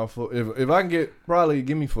love my foot. If I can get probably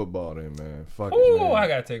give me football, then man, fuck it, Ooh, man. I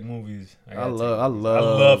gotta take movies. I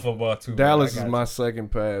love football too. Dallas man. is my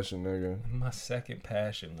second passion, nigga. my second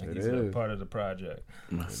passion. Like It he's a is. part of the project.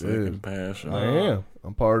 my second passion, I am.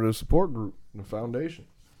 I'm part of the support group, the foundation.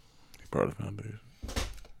 part of the foundation.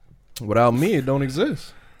 Without me, it don't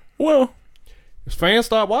exist. Well, If fans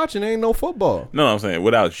stop watching, there ain't no football. no, I'm saying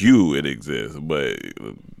without you, it exists. But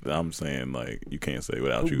I'm saying like you can't say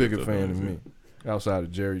without Who's you. a bigger it fan doesn't than me? exist. Outside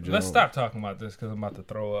of Jerry Jones. Let's stop talking about this because I'm about to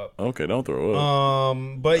throw up. Okay, don't throw up.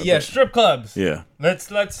 But yeah, strip clubs. Yeah, Let's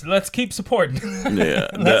keep supporting. yeah.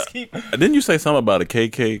 Let's keep. Didn't you say something about a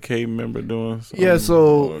KKK member doing something? Yeah,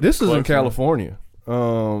 so Or this is in collection? California.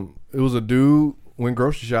 It was a dude went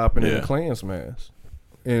grocery shopping in Yeah. a Klan's mask,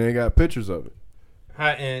 and they got pictures of it.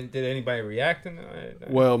 And did anybody react to that?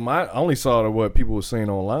 Well, I only saw what people were saying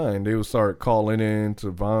online. They would start calling in to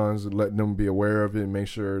Vons and letting them be aware of it and make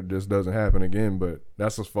sure this doesn't happen again. But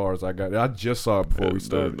that's as far as I got. I just saw it before we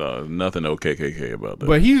started. Nothing no KKK about that.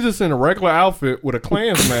 But he's just in a regular outfit with a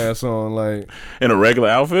Klan's mask on, like in a regular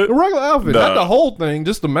outfit, a regular outfit, Nah. not the whole thing,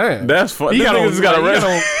 just the mask. that's fun. He This got nigga on, just got a like,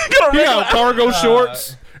 regular. he got cargo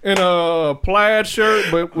shorts in a plaid shirt,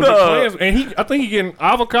 but with the plans, and I think he getting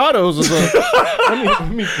avocados or something.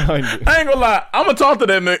 let me find it. I ain't gonna lie. I'm gonna talk to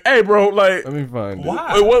that nigga. Hey, bro, like, Let me find it.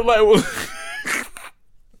 Why? What?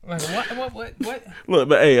 Look,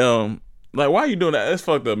 but hey, like, why you doing that? That's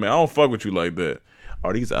fucked up, man. I don't fuck with you like that.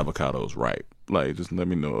 Are these avocados ripe? Like, just let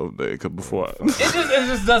me know if they could before. It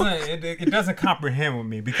just doesn't. It doesn't comprehend with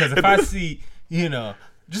me because if I see,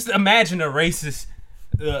 just imagine a racist.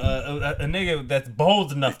 A nigga that's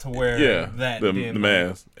bold enough to wear the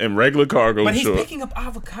mask and regular cargo but he's shorts. picking up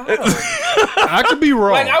avocados. I could be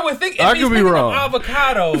wrong. Like I would think if I he's could be picking wrong. up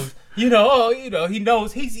avocados, he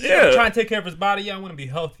knows he's trying to take care of his body. Yeah, I want to be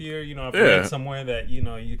healthier. If I read somewhere that you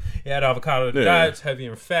had avocado diet's heavy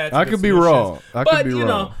in fats. I could be wrong. I could be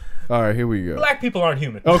wrong. All right, here we go. Black people aren't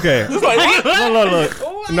human. Okay. Look.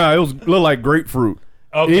 No, it was look like grapefruit.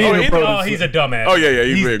 Okay. He's a dumbass. Oh yeah,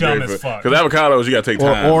 he's dumb as fuck. Because avocados, you gotta take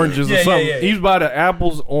time. Or oranges or something. Yeah. He's by the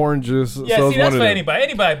apples, oranges. Yeah, so see, that's for anybody.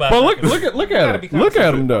 Anybody buy. But look at him. Look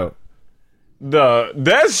at him though.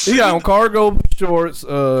 He got on cargo shorts.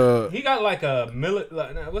 He got like a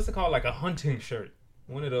what's it called? Like a hunting shirt.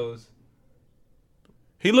 One of those.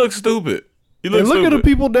 He looks stupid. Look at the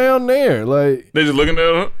people down there. Like they just looking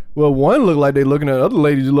at him. Well, one looked like they looking at the other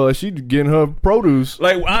lady. Look, she getting her produce.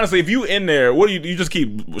 Like honestly, if you in there, what do you just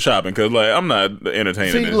keep shopping? Because like I'm not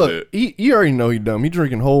entertaining. See, this look, shit. He already know he dumb. He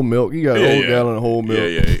drinking whole milk. He got a whole gallon of whole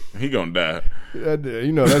milk. Yeah, he gonna die.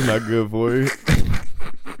 That's not good for you.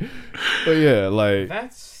 But yeah, like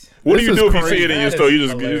that's. What do you do if you see it in your store? You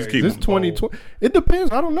just keep. This 2020. It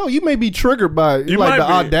depends. I don't know. You may be triggered by like the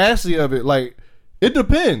audacity of it. Like it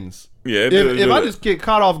depends. Yeah. If I just get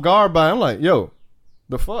caught off guard by, I'm like, yo,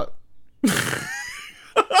 the fuck.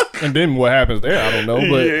 And then what happens there, I don't know.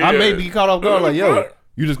 But I may be caught off guard, like, yo,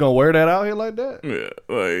 you just gonna wear that out here like that? Yeah,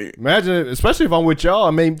 like imagine, especially if I'm with y'all,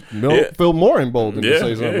 I may feel more emboldened to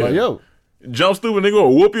say something like, yo. Jump stupid nigga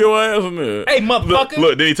will whoop your ass in there. Hey, motherfucker.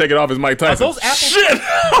 Look, then he take it off his Mike Tyson. Are those apples? Shit!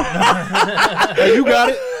 Hey, you got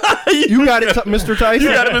it. You got it, Mr. Tyson. You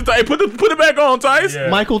got it, Mr. Tyson. Put it back on, Tyson. Yeah.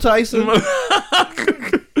 Michael Tyson. But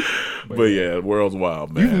yeah, the world's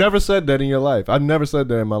wild, man. You've never said that in your life. I've never said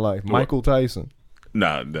that in my life. What? Michael Tyson.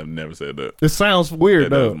 Nah, I've never said that. It sounds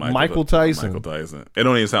weird though. Michael Tyson. Michael Tyson. It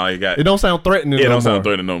don't even sound like you got. It don't sound threatening. Yeah, it don't sound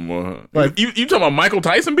threatening no more. Like you talking about Michael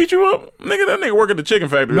Tyson beat you up, nigga? That nigga work at the chicken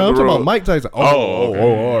factory. No, I'm talking about Mike Tyson.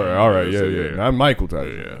 Okay. All right, yeah. I'm Michael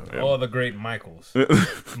Tyson. Yeah. All the great Michaels: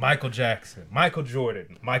 Michael Jackson, Michael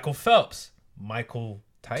Jordan, Michael Phelps, Michael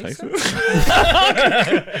Tyson. Yeah,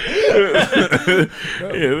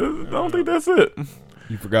 I don't think that's it.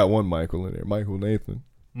 You forgot one Michael in there. Michael Nathan.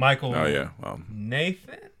 Michael. Oh yeah,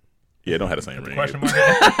 Nathan. Yeah, don't have the same ring. Question mark.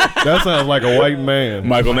 That sounds like a white man.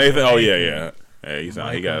 Michael Nathan. Oh yeah. Hey,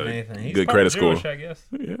 he got a good credit score. Jewish, I guess.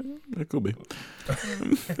 Yeah, it could be.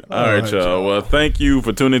 All right, y'all. Well, thank you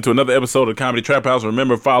for tuning in to another episode of Comedy Trap House.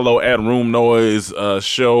 Remember, follow at Room Noise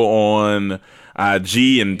show on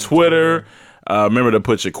IG and Twitter. Remember to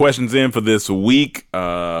put your questions in for this week.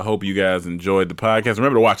 Hope you guys enjoyed the podcast.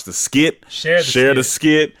 Remember to watch the skit. Share the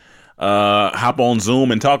skit. Hop on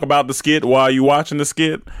Zoom and talk about the skit while you watching the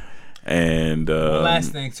skit. And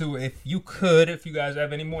last thing too, if you guys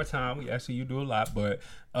have any more time, you do a lot, but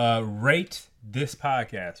rate this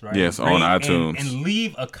podcast, right? Yes, on iTunes, and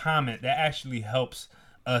leave a comment that actually helps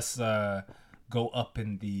us go up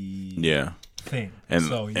in the thing,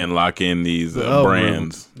 and lock in these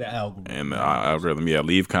brands, the algorithm, and the algorithm. Yeah,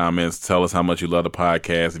 leave comments. Tell us how much you love the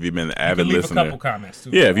podcast. If you've been an avid listener, a couple comments too.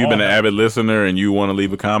 Yeah, if you've been an avid listener and you want to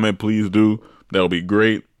leave a comment, please do. That'll be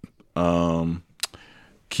great.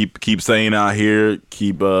 Keep staying out here.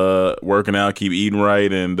 Keep working out. Keep eating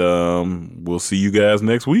right, and we'll see you guys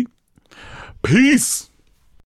next week. Peace.